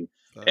rebounding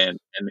and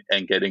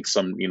getting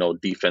some, you know,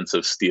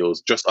 defensive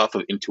steals just off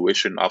of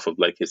intuition, off of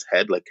like his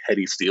head, like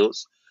heady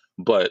steals.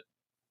 But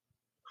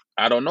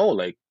I don't know,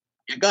 like,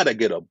 you got to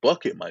get a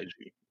bucket, my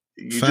G.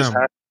 Just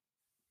have...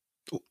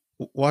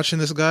 Watching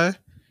this guy,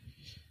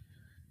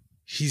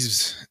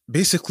 he's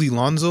basically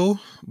Lonzo,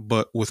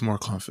 but with more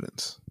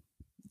confidence.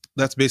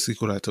 That's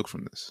basically what I took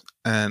from this.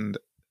 And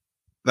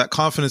that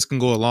confidence can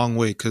go a long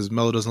way, because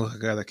Melo doesn't look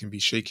like a guy that can be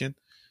shaken.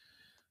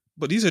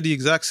 But these are the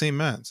exact same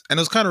mans. And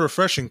it was kind of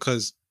refreshing,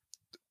 because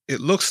it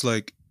looks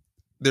like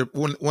they're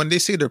when they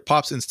say their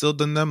pops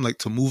instilled in them, like,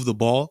 to move the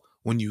ball,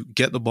 when you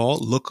get the ball,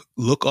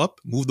 look up,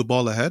 move the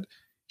ball ahead.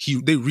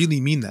 They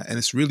really mean that. And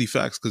it's really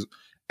facts, because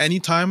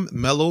anytime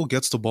Melo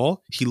gets the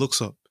ball, he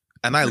looks up.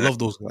 And I love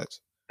those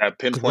guys.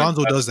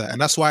 Lonzo does that. And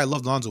that's why I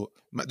love Lonzo.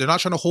 They're not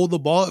trying to hold the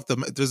ball.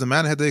 If there's a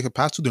man ahead that they can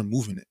pass to, they're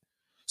moving it.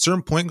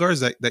 Certain point guards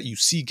that you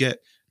see get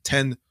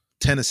 10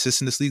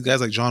 assists in this league,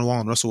 guys like John Wall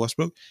and Russell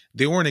Westbrook,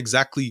 they weren't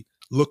exactly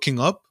looking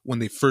up when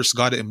they first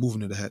got it and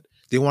moving it ahead.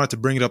 They wanted to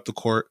bring it up the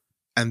court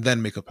and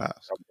then make a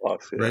pass.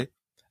 Right?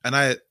 And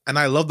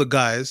I love the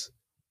guys,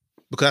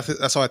 because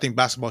that's how I think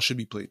basketball should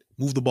be played.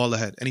 Move the ball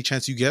ahead. Any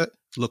chance you get,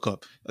 look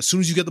up. As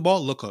soon as you get the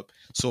ball, look up.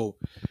 So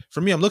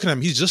for me, I'm looking at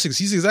him.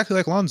 He's exactly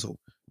like Lonzo,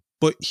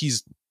 but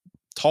he's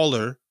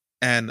taller,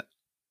 and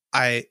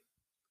I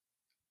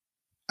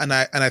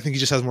think he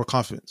just has more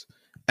confidence,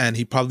 and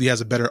he probably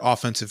has a better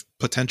offensive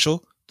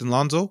potential than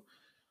Lonzo.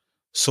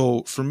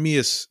 So for me,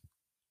 it's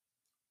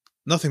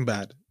nothing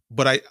bad.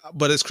 But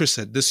as Chris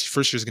said, this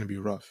first year is going to be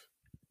rough.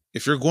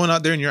 If you're going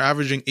out there and you're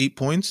averaging 8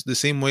 points the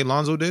same way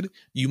Lonzo did,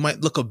 you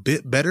might look a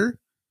bit better.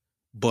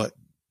 But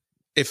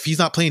if he's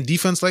not playing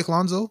defense like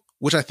Lonzo,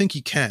 which I think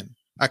he can,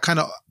 I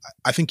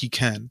think he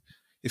can.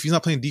 If he's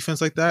not playing defense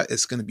like that,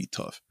 it's going to be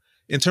tough.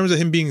 In terms of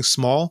him being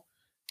small,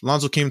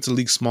 Lonzo came into the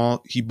league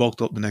small. He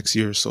bulked up the next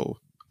year, so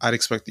I'd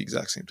expect the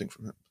exact same thing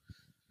from him.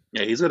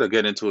 Yeah, he's going to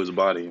get into his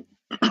body.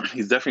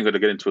 He's definitely going to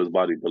get into his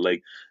body. But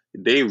like,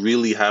 they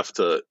really have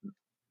to,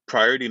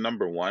 priority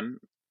number one,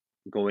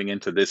 going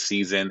into this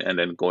season and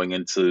then going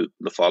into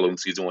the following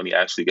season when he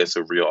actually gets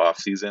a real off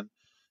season,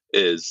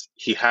 is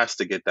he has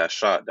to get that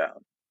shot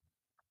down.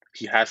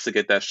 He has to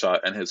get that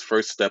shot, and his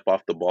first step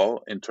off the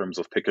ball in terms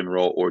of pick and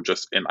roll or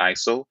just in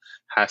ISO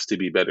has to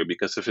be better,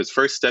 because if his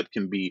first step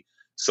can be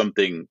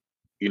something,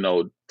 you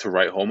know, to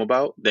write home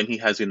about, then he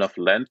has enough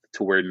length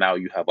to where now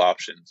you have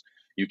options.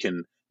 You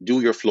can do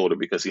your floater,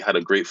 because he had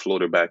a great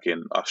floater back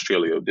in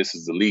Australia. This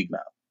is the league now.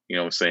 You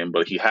know what I'm saying?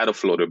 But he had a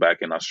floater back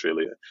in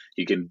Australia.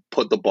 He can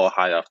put the ball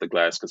high off the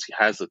glass because he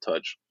has the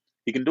touch.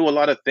 He can do a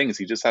lot of things.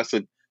 He just has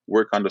to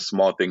work on the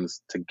small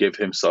things to give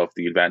himself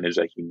the advantage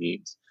that he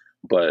needs.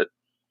 But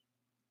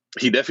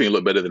he definitely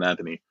looked better than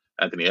Anthony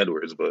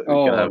Edwards. But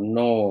Oh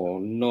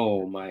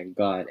no, my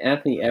God,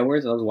 Anthony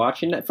Edwards. I was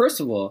watching that. First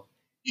of all,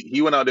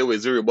 he went out there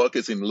with 0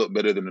 buckets and looked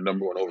better than the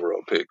number 1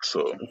 overall pick.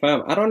 So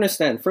fam, I don't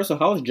understand. First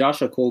of all, how is Josh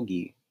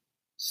Okogie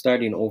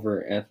starting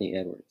over Anthony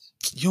Edwards?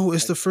 Yo,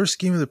 it's the first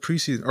game of the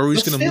preseason. Or are we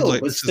just gonna move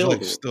like this?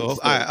 All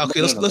right,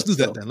 okay, let's do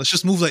that then. Let's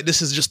just move like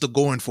this is just the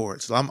going for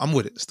it. So I'm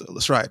with it still.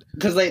 Let's ride.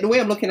 Because like the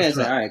way I'm looking at it is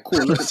like, all right,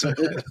 cool. Let's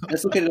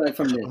look at it like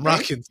from this. I'm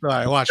rocking. All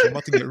right, watch. I'm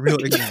about to get real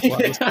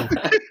ignorant.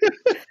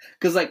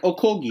 Because like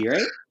Okogie,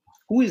 right?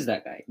 Who is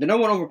that guy? The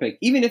number 1 overall pick.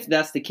 Even if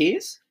that's the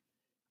case,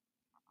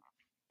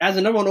 as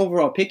a number 1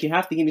 overall pick, you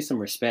have to give me some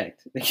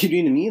respect. Like, you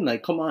know what I mean?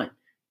 Like, come on.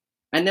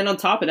 And then on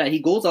top of that, he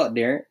goes out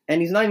there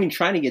and he's not even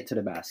trying to get to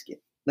the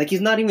basket. Like,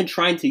 he's not even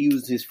trying to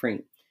use his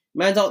frame.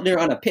 Man's out there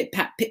on a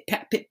pit-pat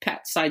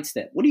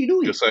sidestep. What are you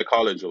doing? just like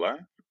college, July.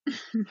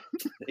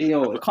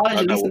 College,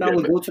 at least the man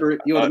would go to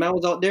the man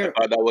was out there.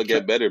 I thought that would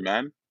get better,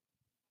 man.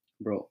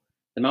 Bro,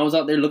 the man was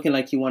out there looking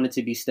like he wanted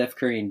to be Steph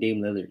Curry and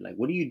Dame Lillard. Like,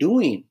 what are you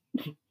doing?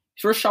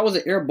 First shot was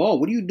an air ball.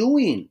 What are you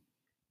doing?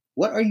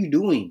 What are you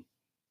doing?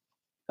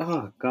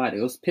 Oh God,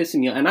 it was pissing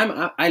me off. And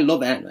I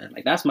love Ant-Man.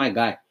 Like, that's my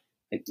guy.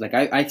 Like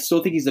I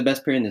still think he's the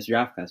best player in this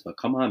draft class. But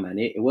come on, man,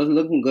 it wasn't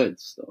looking good.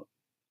 So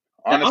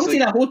honestly,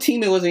 that whole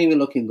team, it wasn't even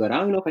looking good. I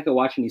don't know if I could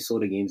watch any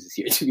Soda games this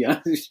year, to be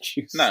honest with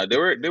you. Nah, they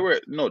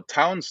were no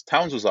Towns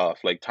was off.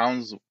 Like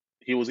Towns,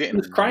 he was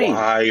getting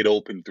wide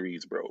open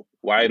threes, bro.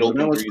 Wide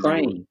open threes.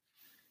 Crying.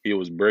 He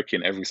was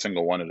bricking every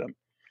single one of them.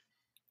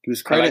 He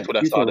was crying. I liked what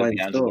I saw of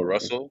D'Angelo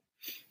Russell.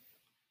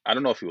 I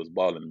don't know if he was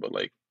balling, but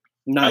like,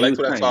 I liked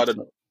what I saw.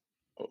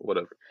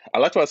 Whatever. I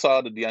liked what I saw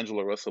of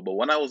D'Angelo Russell, but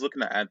when I was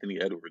looking at Anthony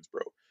Edwards,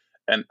 bro,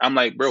 and I'm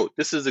like, bro,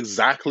 this is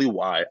exactly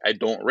why I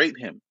don't rate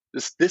him.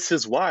 This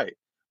is why,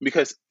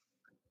 because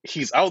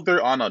he's out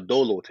there on a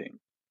dolo thing.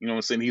 You know what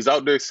I'm saying? He's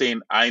out there saying,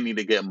 I need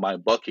to get my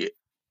bucket,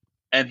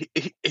 and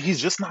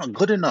he's just not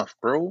good enough,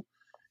 bro.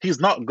 He's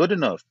not good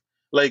enough.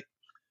 Like,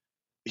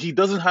 he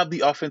doesn't have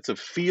the offensive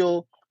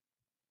feel.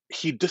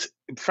 He's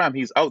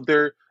out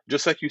there,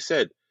 just like you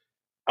said,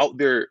 out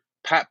there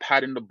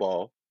patting the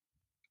ball,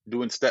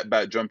 doing step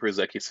back jumpers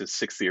like it's his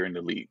 6th year in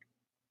the league.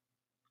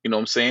 You know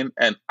what I'm saying?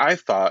 And I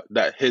thought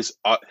that his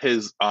what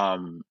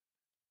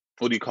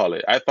do you call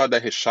it? I thought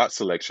that his shot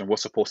selection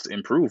was supposed to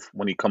improve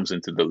when he comes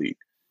into the league.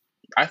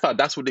 I thought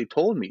that's what they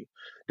told me.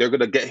 They're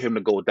going to get him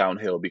to go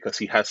downhill because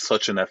he has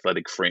such an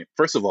athletic frame.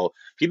 First of all,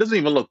 he doesn't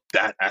even look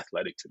that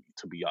athletic to me,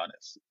 to be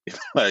honest.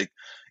 Like,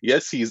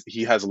 yes,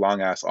 he has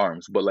long ass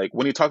arms, but like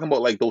when you're talking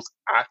about like those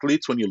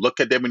athletes, when you look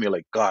at them and you're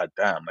like, God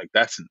damn, like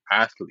that's an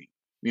athlete.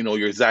 You know,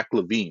 your Zach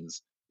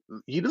LaVine's.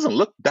 He doesn't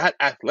look that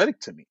athletic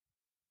to me.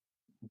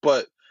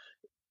 But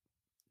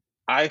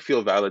I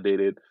feel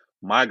validated.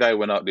 My guy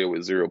went out there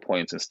with 0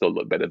 points and still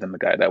looked better than the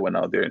guy that went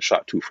out there and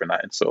shot 2 for 9.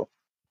 So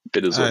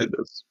it is what it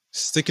is.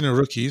 Sticking to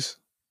rookies,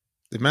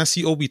 did man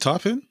see Obi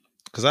Toppin?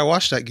 Because I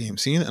watched that game,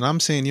 and I'm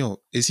saying,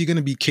 yo, is he going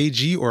to be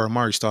KG or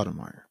Amari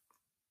Stoudemire?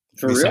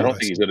 For real? I don't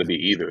think he's going to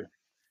be either.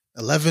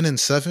 11 and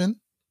 7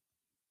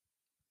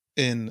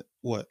 in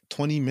what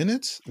 20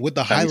 minutes with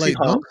the highlight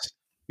dunks.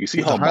 You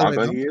see how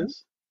manga he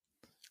is?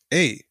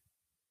 Hey,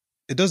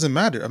 it doesn't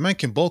matter. A man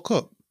can bulk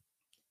up.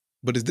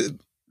 But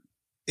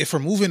if we're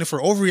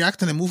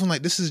overreacting and moving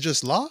like this is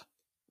just law,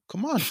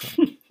 come on.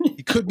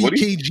 He could be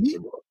KG.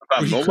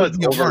 No one's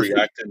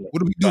overreacting.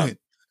 What are we doing?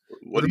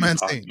 What am I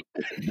saying?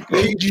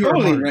 KG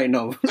trolling right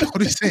now. What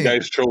are you saying? This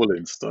guy's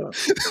trolling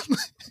stuff.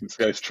 This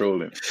guy's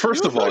trolling.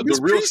 First of all, the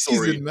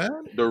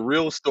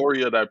real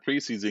story of that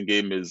preseason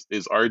game is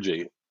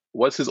RJ.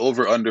 What's his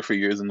over-under for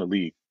years in the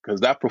league?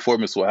 Because that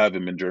performance will have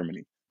him in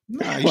Germany.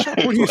 Nah, he shot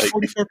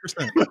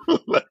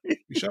 44%.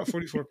 He shot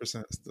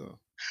 44% still.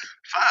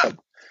 Fab.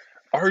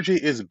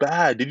 RJ is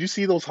bad. Did you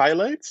see those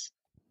highlights?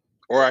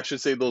 Or I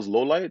should say those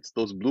lowlights,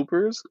 those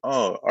bloopers?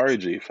 Oh,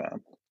 RJ,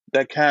 fam.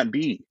 That can't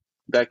be.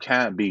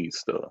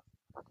 Still.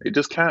 It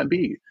just can't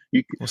be.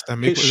 What's that?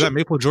 Is that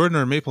Maple Jordan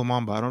or Maple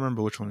Mamba? I don't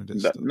remember which one it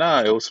is. It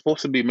was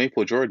supposed to be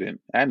Maple Jordan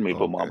and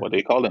Maple Mamba.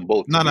 They call them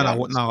both.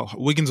 No.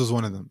 Wiggins was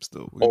one of them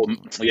still.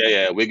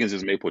 Yeah. Wiggins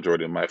is Maple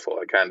Jordan. My fault.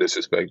 I can't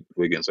disrespect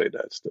Wiggins like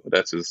that. Still,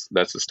 that's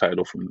his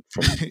title from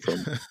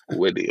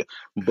Whittier.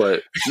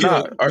 But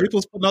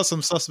Maple's putting out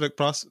some suspect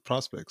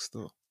prospects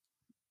still.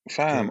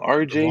 Fam,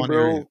 RJ,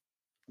 bro.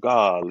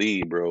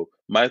 Golly, bro.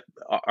 My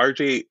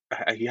RJ,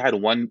 he had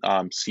one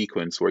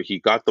sequence where he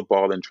got the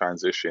ball in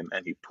transition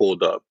and he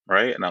pulled up,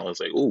 right? And I was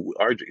like, "Ooh,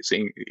 RJ,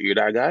 saying you're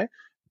that guy?"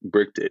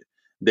 Bricked it.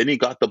 Then he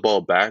got the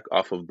ball back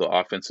off of the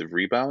offensive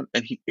rebound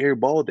and he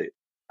airballed it.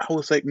 I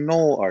was like,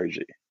 "No,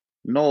 RJ,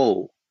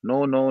 no."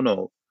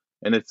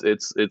 And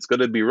it's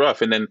gonna be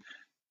rough. And then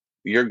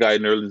your guy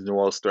Nerlens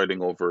Noel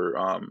starting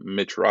over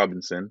Mitch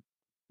Robinson.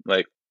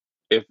 Like,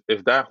 if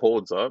that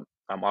holds up,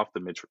 I'm off the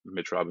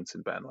Mitch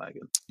Robinson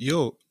bandwagon.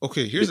 Yo,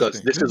 okay, here's the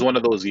thing. This is one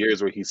of those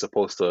years where he's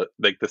supposed to,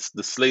 like,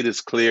 the slate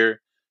is clear.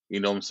 You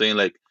know what I'm saying?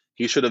 Like,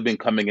 he should have been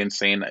coming in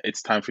saying,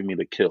 it's time for me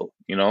to kill,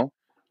 you know?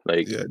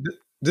 Like, yeah,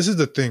 this is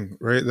the thing,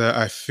 right? That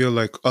I feel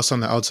like us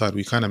on the outside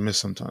we kind of miss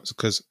sometimes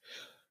because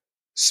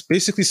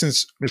basically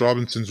since Mitch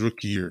Robinson's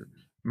rookie year,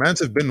 mans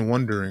have been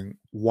wondering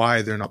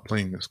why they're not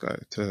playing this guy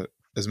to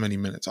as many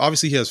minutes.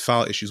 Obviously, he has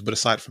foul issues, but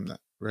aside from that,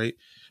 right?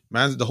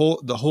 Man, the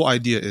whole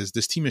idea is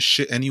this team is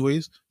shit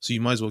anyways, so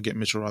you might as well get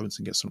Mitchell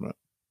Robinson, get some rep,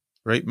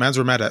 right? Mans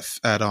were mad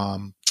at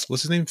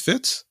what's his name,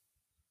 Fitz,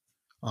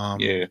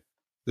 Yeah.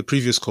 the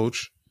previous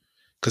coach,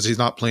 because he's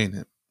not playing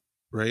him,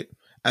 right?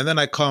 And then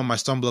I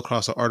stumble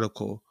across an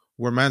article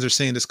where mans are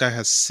saying this guy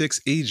has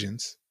 6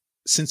 agents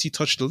since he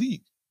touched the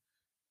league,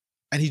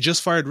 and he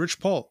just fired Rich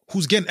Paul,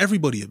 who's getting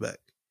everybody a bag.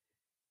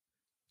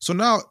 So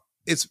now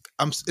it's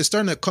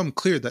starting to come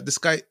clear that this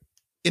guy,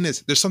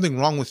 there's something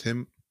wrong with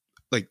him.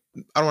 Like,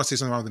 I don't want to say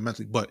something wrong with him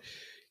mentally, but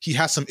he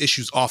has some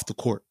issues off the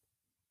court,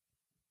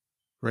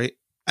 right?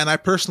 And I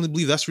personally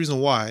believe that's the reason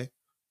why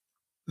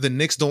the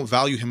Knicks don't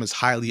value him as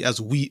highly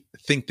as we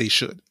think they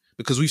should,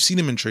 because we've seen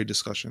him in trade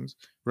discussions,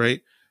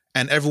 right?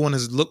 And everyone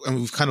has looked, and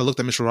we've kind of looked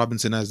at Mitchell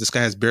Robinson as this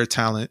guy has bare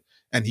talent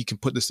and he can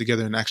put this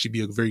together and actually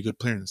be a very good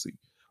player in this league.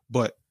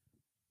 But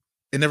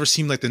it never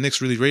seemed like the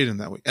Knicks really rated him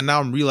that way. And now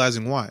I'm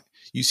realizing why.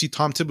 You see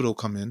Tom Thibodeau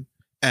come in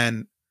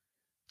and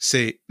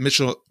say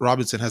Mitchell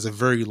Robinson has a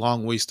very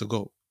long ways to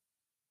go.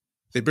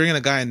 They bring in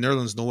a guy in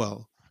Nerlens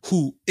Noel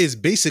who is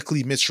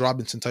basically Mitch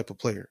Robinson type of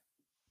player.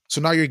 So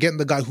now you're getting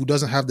the guy who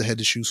doesn't have the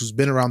head issues, who's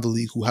been around the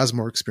league, who has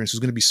more experience, who's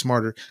going to be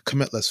smarter,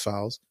 commit less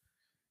fouls.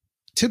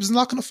 Tibbs is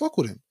not going to fuck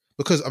with him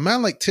because a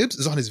man like Tibbs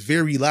is on his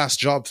very last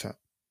job, fam.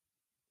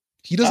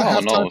 He doesn't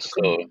have time.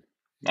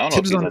 I don't know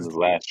if he's on his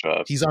last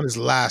job. He's on his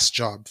last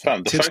job.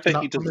 Fam, the fact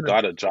that he just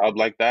got a job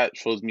like that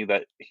shows me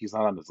that he's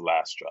not on his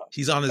last job.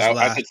 He's on his last.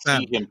 I could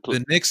see him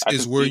the Knicks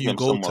is where you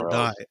go to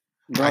die.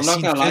 Bro, I'm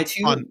not gonna lie to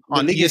you.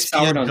 On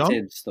ESPN Jump,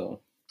 Tibbs, though.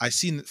 I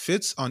seen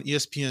Fitz on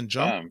ESPN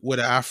Jump with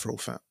an afro,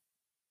 fam.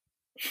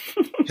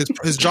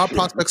 His job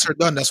prospects are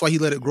done. That's why he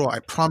let it grow. I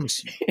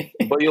promise you.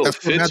 But yo,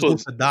 Fitz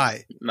was to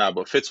die. Nah,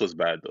 but Fitz was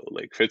bad though.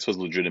 Like Fitz was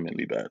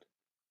legitimately bad.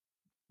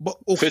 But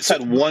Fitz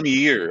had 1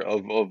 year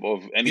of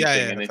anything,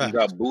 and then he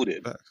got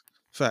booted.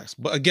 Facts.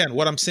 But again,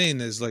 what I'm saying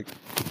is, like,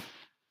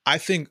 I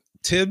think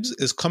Tibbs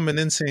is coming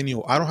in saying,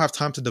 yo, I don't have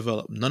time to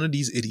develop none of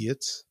these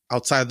idiots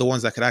outside the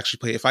ones that could actually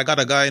play. If I got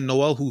a guy in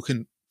Noel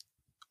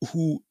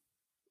who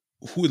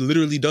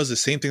literally does the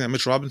same thing that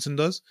Mitch Robinson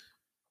does,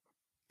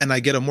 and I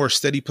get a more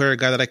steady player, a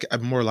guy that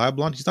I'm more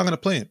reliable on, he's not going to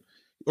play him,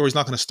 or he's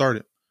not going to start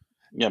him.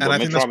 Yeah, but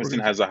Mitch Robinson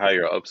has a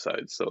higher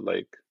upside, so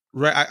like...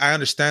 Right, I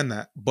understand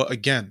that. But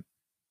again,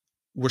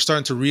 we're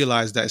starting to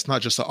realize that it's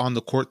not just an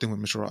on-the-court thing with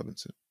Mitchell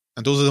Robinson.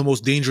 And those are the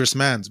most dangerous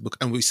mans.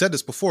 And we said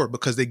this before,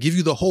 because they give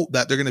you the hope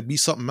that they're going to be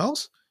something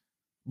else,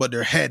 but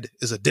their head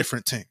is a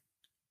different thing.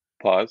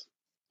 Pause.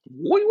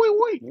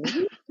 Wait.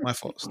 My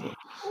fault still.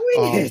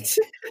 Wait.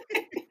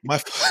 My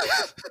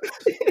fault.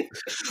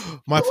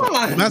 My fault.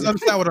 You guys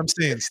understand what I'm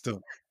saying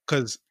still.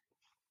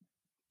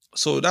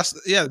 So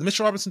the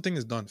Mitchell Robinson thing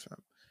is done, fam.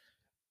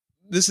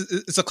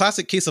 It's a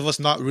classic case of us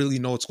not really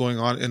know what's going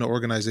on in an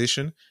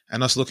organization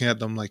and us looking at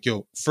them like,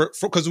 yo,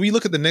 because we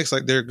look at the Knicks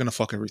like they're going to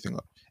fuck everything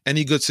up.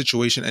 Any good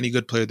situation, any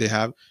good player they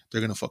have,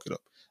 they're going to fuck it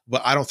up.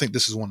 But I don't think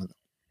this is one of them.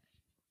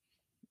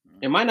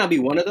 It might not be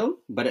one of them,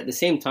 but at the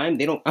same time,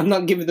 I'm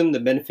not giving them the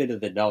benefit of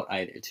the doubt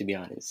either, to be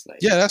honest. Like,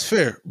 yeah, that's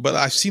fair. But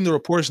I've seen the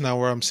reports now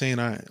where I'm saying,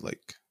 and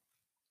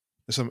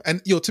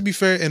to be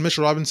fair, in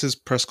Mitchell Robinson's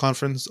press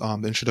conference,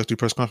 the introductory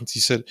press conference, he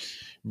said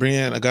bringing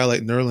in a guy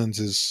like Nerlens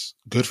is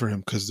good for him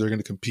because they're going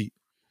to compete.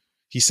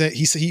 He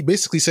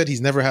basically said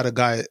he's never had a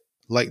guy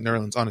like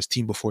Nerlens on his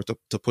team before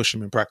to push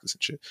him in practice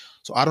and shit.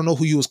 So I don't know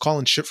who he was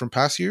calling shit from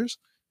past years,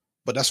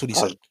 but that's what he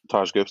said.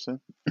 Taj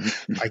Gibson,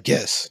 I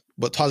guess,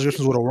 but Taj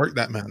Gibson would have worked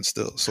that man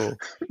still. So,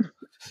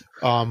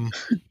 but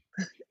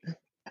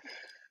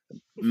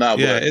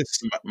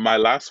my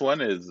last one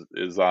is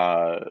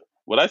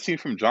what I see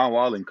from John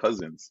Wall and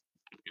Cousins.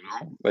 You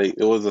know, like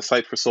it was a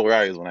sight for sore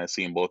eyes when I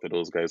seen both of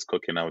those guys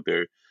cooking out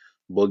there.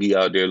 Boogie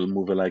out there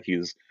moving like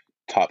he's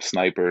top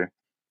sniper.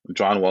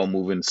 John Wall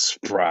moving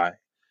spry.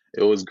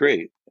 It was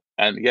great.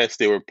 And yes,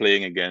 they were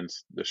playing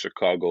against the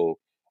Chicago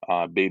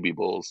Baby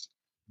Bulls,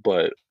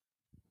 but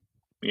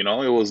you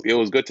know, it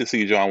was good to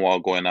see John Wall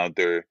going out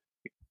there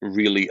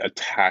really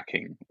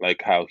attacking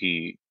like how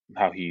he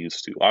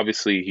used to.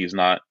 Obviously, he's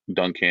not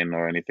dunking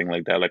or anything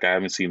like that. Like I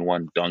haven't seen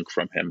one dunk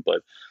from him,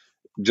 but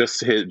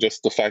just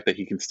the fact that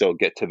he can still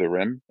get to the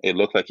rim. It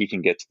looked like he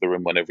can get to the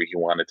rim whenever he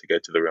wanted to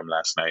get to the rim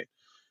last night.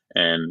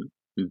 And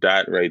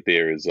that right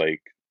there is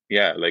like,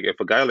 yeah, like if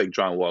a guy like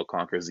John Wall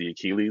conquers the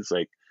Achilles,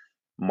 like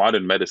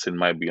modern medicine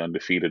might be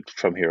undefeated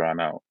from here on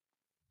out.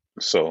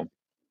 So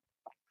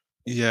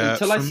yeah,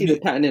 until I see the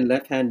patent in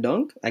left hand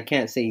dunk, I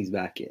can't say he's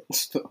back yet.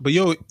 But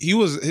yo, he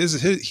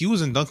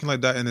wasn't dunking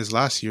like that in his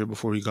last year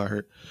before he got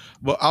hurt.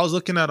 But I was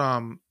looking at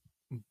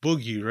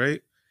Boogie,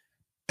 right?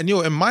 And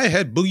yo, in my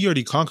head, Boogie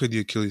already conquered the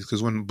Achilles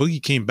because when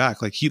Boogie came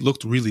back, like he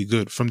looked really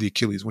good from the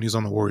Achilles when he was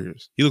on the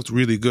Warriors. He looked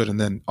really good,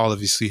 and then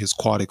obviously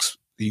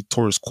he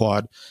tore his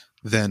quad,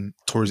 then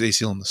tore his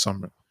ACL in the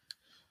summer.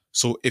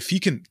 So if he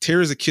can tear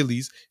his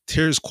Achilles,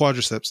 tear his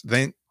quadriceps,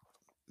 then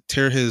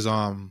tear his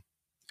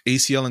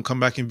ACL and come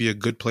back and be a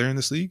good player in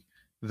this league,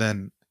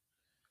 then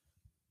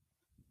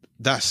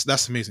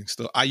that's amazing.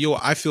 Still,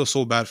 I feel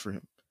so bad for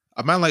him.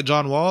 A man like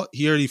John Wall,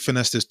 he already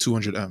finessed his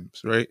 200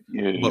 M's, right?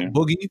 Yeah, But yeah.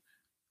 Boogie,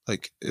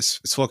 like, it's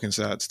fucking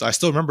sad. I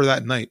still remember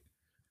that night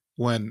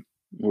when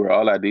We're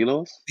all at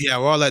Delos. we're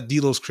all at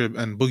D'Lo's crib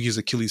and Boogie's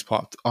Achilles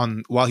popped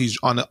while he's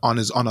on a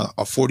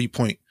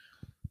 40-point,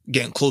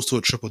 getting close to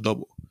a triple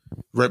double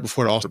right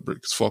before the All-Star break.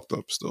 It's fucked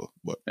up still,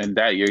 but And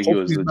that year, he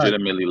hopefully was he's back.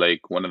 legitimately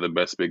like one of the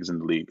best bigs in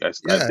the league. I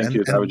Yeah, think he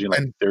was averaging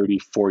like 30,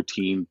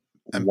 14,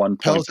 and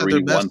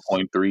 1.3, best.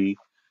 1.3.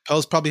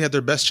 Pels probably had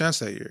their best chance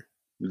that year.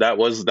 That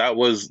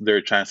was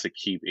their chance to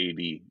keep AD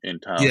in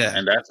town. Yeah.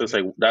 And that's just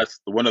like,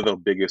 that's one of the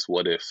biggest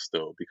what ifs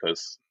still,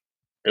 because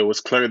it was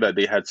clear that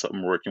they had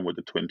something working with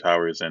the Twin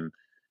Towers, and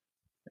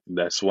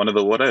that's one of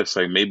the what ifs.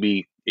 Like,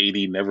 maybe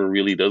AD never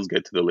really does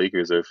get to the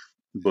Lakers if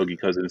Boogie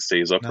Cousins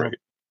stays upright.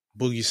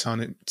 Boogie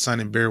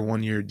signing bare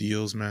 1-year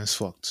deals, man. It's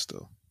fucked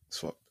still. It's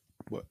fucked.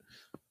 But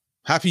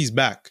happy he's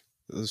back.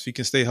 If he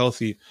can stay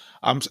healthy.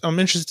 I'm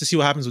interested to see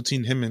what happens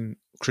between him and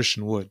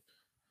Christian Wood.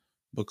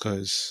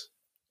 Because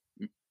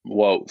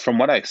Well, from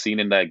what I've seen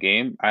in that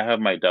game, I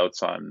have my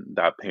doubts on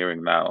that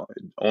pairing now,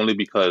 only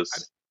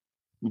because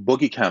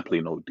Boogie can't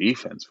play no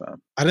defense,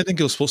 fam. I didn't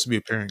think it was supposed to be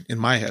a pairing. In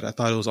my head, I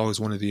thought it was always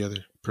one or the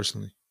other,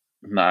 personally.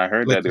 Nah, I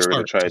heard Like that they to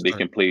already start, tried. to They start.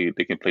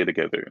 can play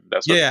together.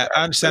 That's what Yeah,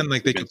 I understand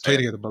like they been could play saying.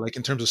 together, but like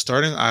in terms of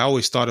starting, I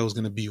always thought it was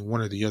going to be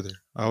one or the other.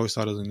 I always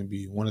thought it was going to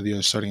be one or the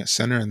other starting at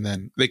center, and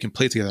then they can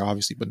play together,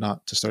 obviously, but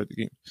not to start the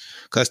game.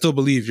 Because I still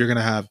believe you're going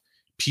to have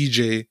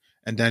PJ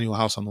and Daniel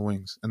House on the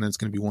wings, and then it's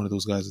going to be one of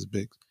those guys as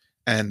big.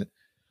 And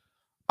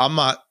I'm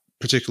not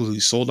particularly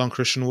sold on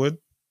Christian Wood.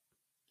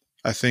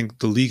 I think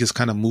the league has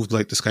kind of moved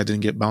like this guy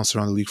didn't get bounced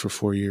around the league for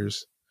 4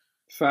 years,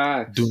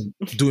 Facts.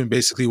 doing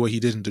basically what he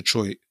did in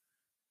Detroit.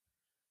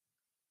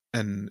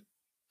 And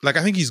like,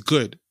 I think he's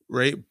good,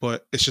 right?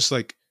 But it's just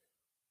like,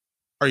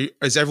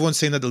 is everyone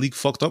saying that the league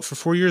fucked up for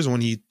 4 years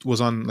when he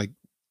was on like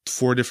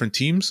 4 different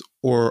teams,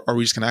 or are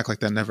we just gonna act like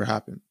that never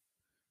happened?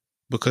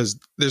 Because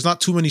there's not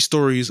too many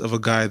stories of a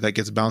guy that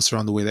gets bounced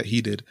around the way that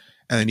he did,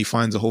 and then he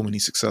finds a home and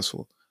he's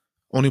successful.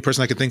 Only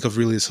person I can think of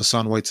really is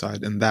Hassan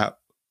Whiteside, and that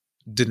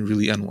didn't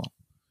really end well.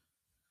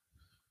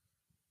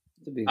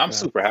 I'm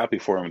super happy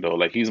for him though.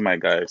 Like, he's my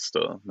guy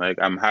still. Like,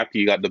 I'm happy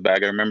he got the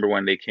bag. I remember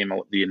when they came out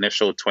with the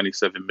initial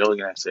 27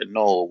 million, I said,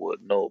 no, Wood,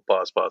 no,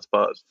 pause.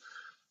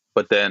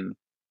 But then,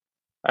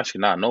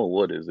 actually, not no,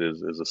 Wood is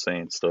a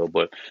saint still.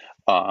 But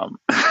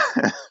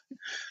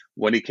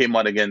when he came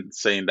out again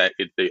saying that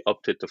they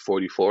upped it to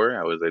 44,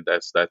 I was like,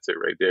 that's it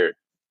right there.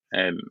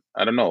 And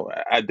I don't know.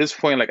 At this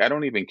point, like, I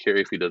don't even care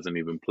if he doesn't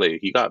even play.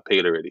 He got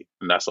paid already,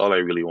 and that's all I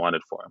really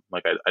wanted for him.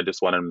 Like, I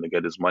just wanted him to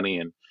get his money,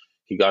 and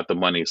he got the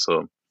money.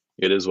 So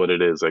it is what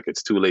it is. Like,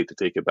 it's too late to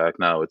take it back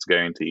now. It's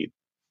guaranteed.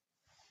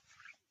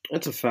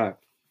 That's a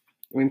fact.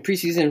 I mean,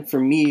 preseason for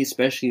me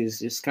especially is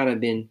just kind of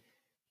been.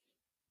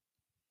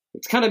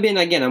 It's kind of been,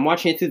 again, I'm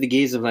watching it through the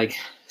gaze of like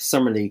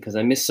summer league, because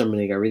I miss summer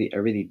league. I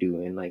really do.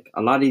 And like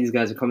a lot of these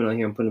guys are coming out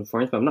here and putting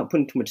performance, but I'm not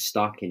putting too much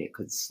stock in it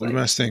because. What do you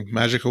guys think?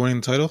 Magic are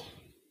winning the title?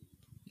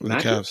 Or the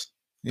Magic? Cavs?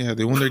 Yeah,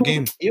 they won their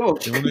game. Yo,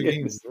 They won their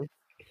games, bro.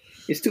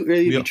 it's too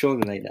early We to all- be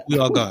trolling like that. We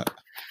all got.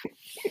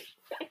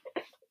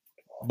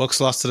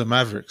 Bucks lost to the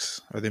Mavericks.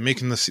 Are they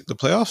making the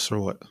playoffs or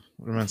what?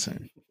 What am I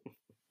saying?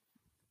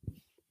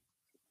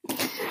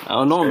 I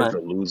don't know, He's a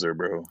man. loser,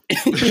 bro.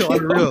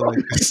 Unreal. Like,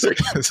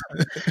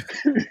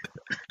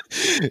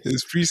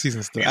 it's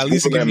preseason still. At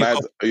least give me a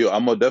couple.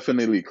 I'm gonna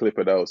definitely clip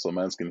it out so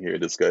mans can hear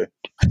this guy.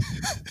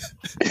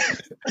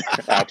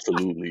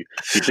 Absolutely.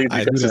 He thinks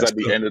I do this is that at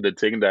the still. end of the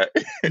thing that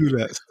Do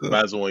that still.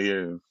 mans won't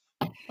hear.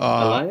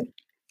 I lie?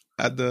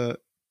 At the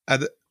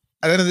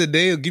end of the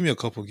day, give me a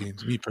couple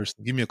games. Me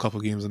personally, give me a couple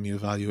games. Let me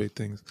evaluate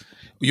things.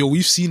 Yo,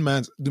 we've seen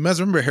mans. Do mans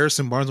remember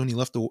Harrison Barnes when he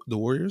left the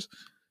Warriors?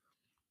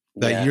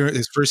 That Yeah. year,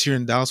 his first year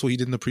in Dallas, what he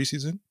did in the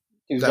preseason?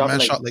 He was That dropping, man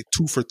like, shot like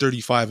 2 for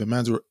 35, and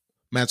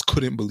mans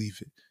couldn't believe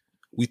it.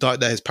 We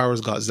thought that his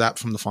powers got zapped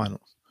from the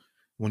finals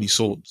when he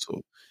sold.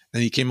 So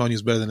then he came out and he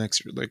was better the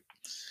next year. Like,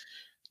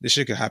 this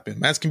shit could happen.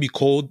 Mans can be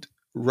cold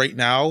right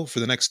now for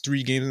the next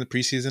 3 games in the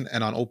preseason,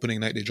 and on opening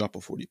night they drop a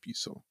 40 piece.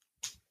 So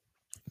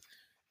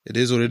it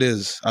is what it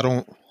is. I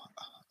don't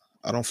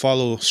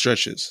follow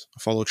stretches. I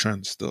follow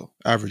trends still.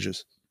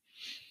 Averages.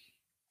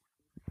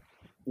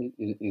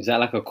 Is that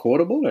like a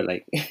quotable or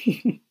like?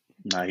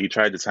 Nah, he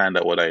tried to sound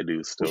at what I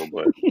do still,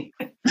 but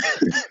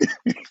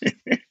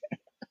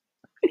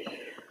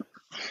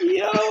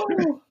Yo,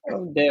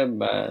 oh damn,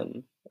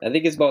 man. I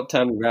think it's about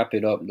time we wrap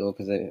it up though,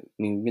 because I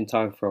mean we've been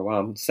talking for a while.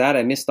 I'm sad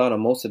I missed out on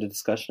most of the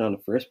discussion on the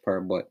first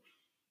part, but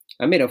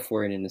I made up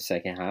for it in the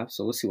second half.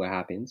 So we'll see what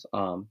happens.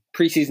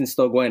 Preseason's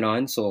still going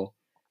on, so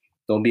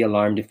don't be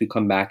alarmed if we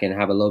come back and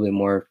have a little bit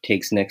more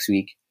takes next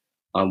week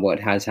on what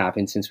has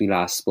happened since we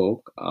last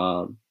spoke.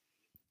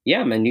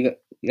 Yeah, man, you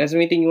guys have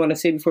anything you want to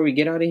say before we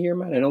get out of here,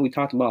 man? I know we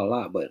talked about a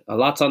lot, but a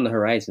lot's on the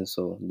horizon,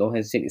 so don't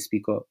hesitate to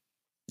speak up.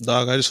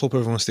 Dog, I just hope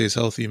everyone stays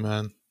healthy,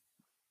 man.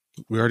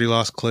 We already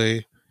lost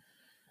Clay,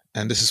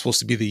 and this is supposed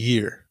to be the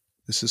year.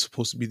 this is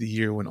supposed to be the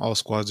year when all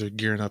squads are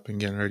gearing up and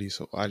getting ready.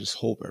 So I just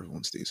hope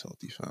everyone stays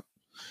healthy, fam.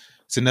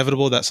 It's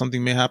inevitable that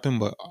something may happen,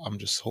 but I'm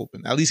just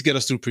hoping. At least get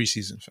us through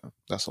preseason, fam.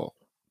 That's all.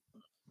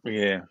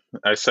 Yeah,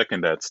 I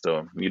second that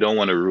still. You don't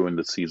want to ruin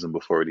the season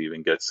before it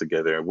even gets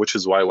together, which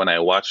is why when I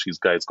watch these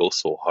guys go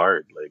so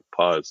hard, like,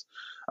 pause,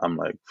 I'm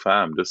like,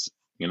 fam, just,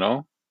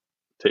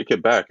 take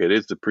it back. It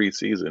is the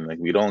preseason. Like,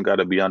 we don't got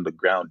to be on the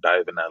ground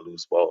diving at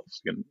loose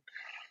balls. You can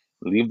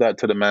leave that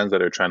to the mans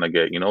that are trying to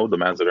get, the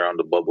mans that are on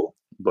the bubble.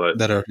 But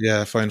that are,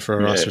 fighting for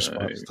a roster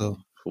spot still.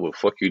 What the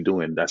fuck you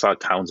doing? That's how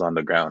Towns on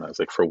the ground. I was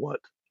like, for what?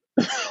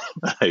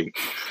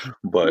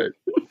 But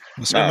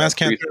certain mans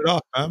can't put it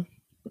off, fam.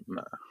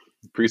 Nah.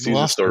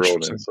 Preseason still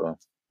rolling, so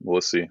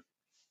we'll see.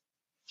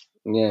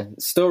 Yeah,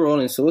 it's still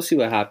rolling, so we'll see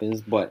what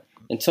happens. But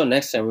until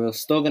next time, we're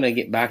still going to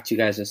get back to you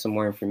guys with some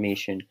more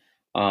information.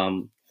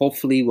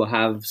 Hopefully, we'll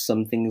have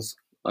some things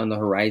on the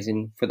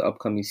horizon for the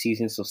upcoming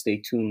season, so stay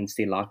tuned and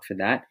stay locked for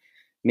that.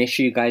 Make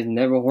sure you guys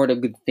never hoard a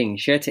good thing.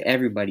 Share it to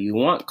everybody. You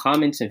want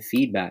comments and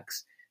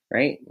feedbacks,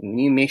 right? We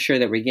need to make sure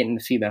that we're getting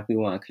the feedback we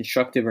want,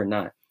 constructive or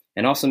not.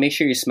 And also make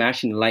sure you're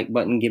smashing the like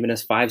button, giving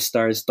us 5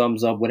 stars,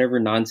 thumbs up, whatever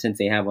nonsense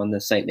they have on the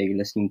site that you're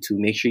listening to.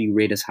 Make sure you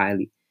rate us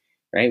highly,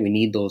 right? We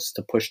need those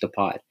to push the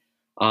pod.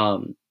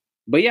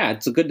 But yeah,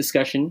 it's a good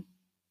discussion.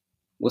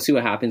 We'll see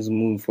what happens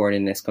moving forward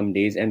in the next coming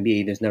days.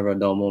 NBA, there's never a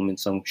dull moment,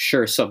 so I'm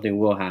sure something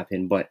will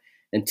happen. But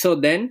until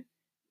then,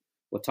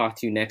 we'll talk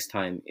to you next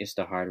time. It's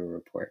the Hardware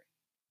Report.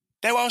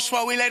 They won't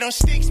smoke, we let them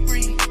sticks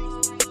breathe.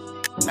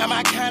 Not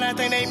my kind, I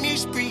think they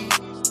misbreathe.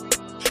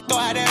 Throw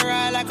out that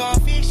ride like I'm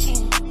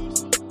fishing.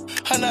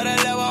 Another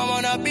level, I'm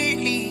on a big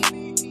league.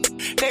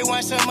 They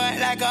want some money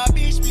like a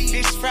bitch bleed.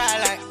 It's fry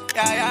like,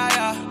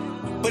 yeah.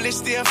 Bullets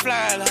still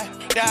fly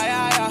like,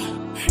 yeah.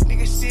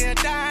 Niggas still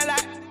dying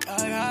like,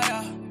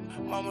 yeah.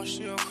 Mama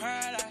still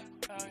crying.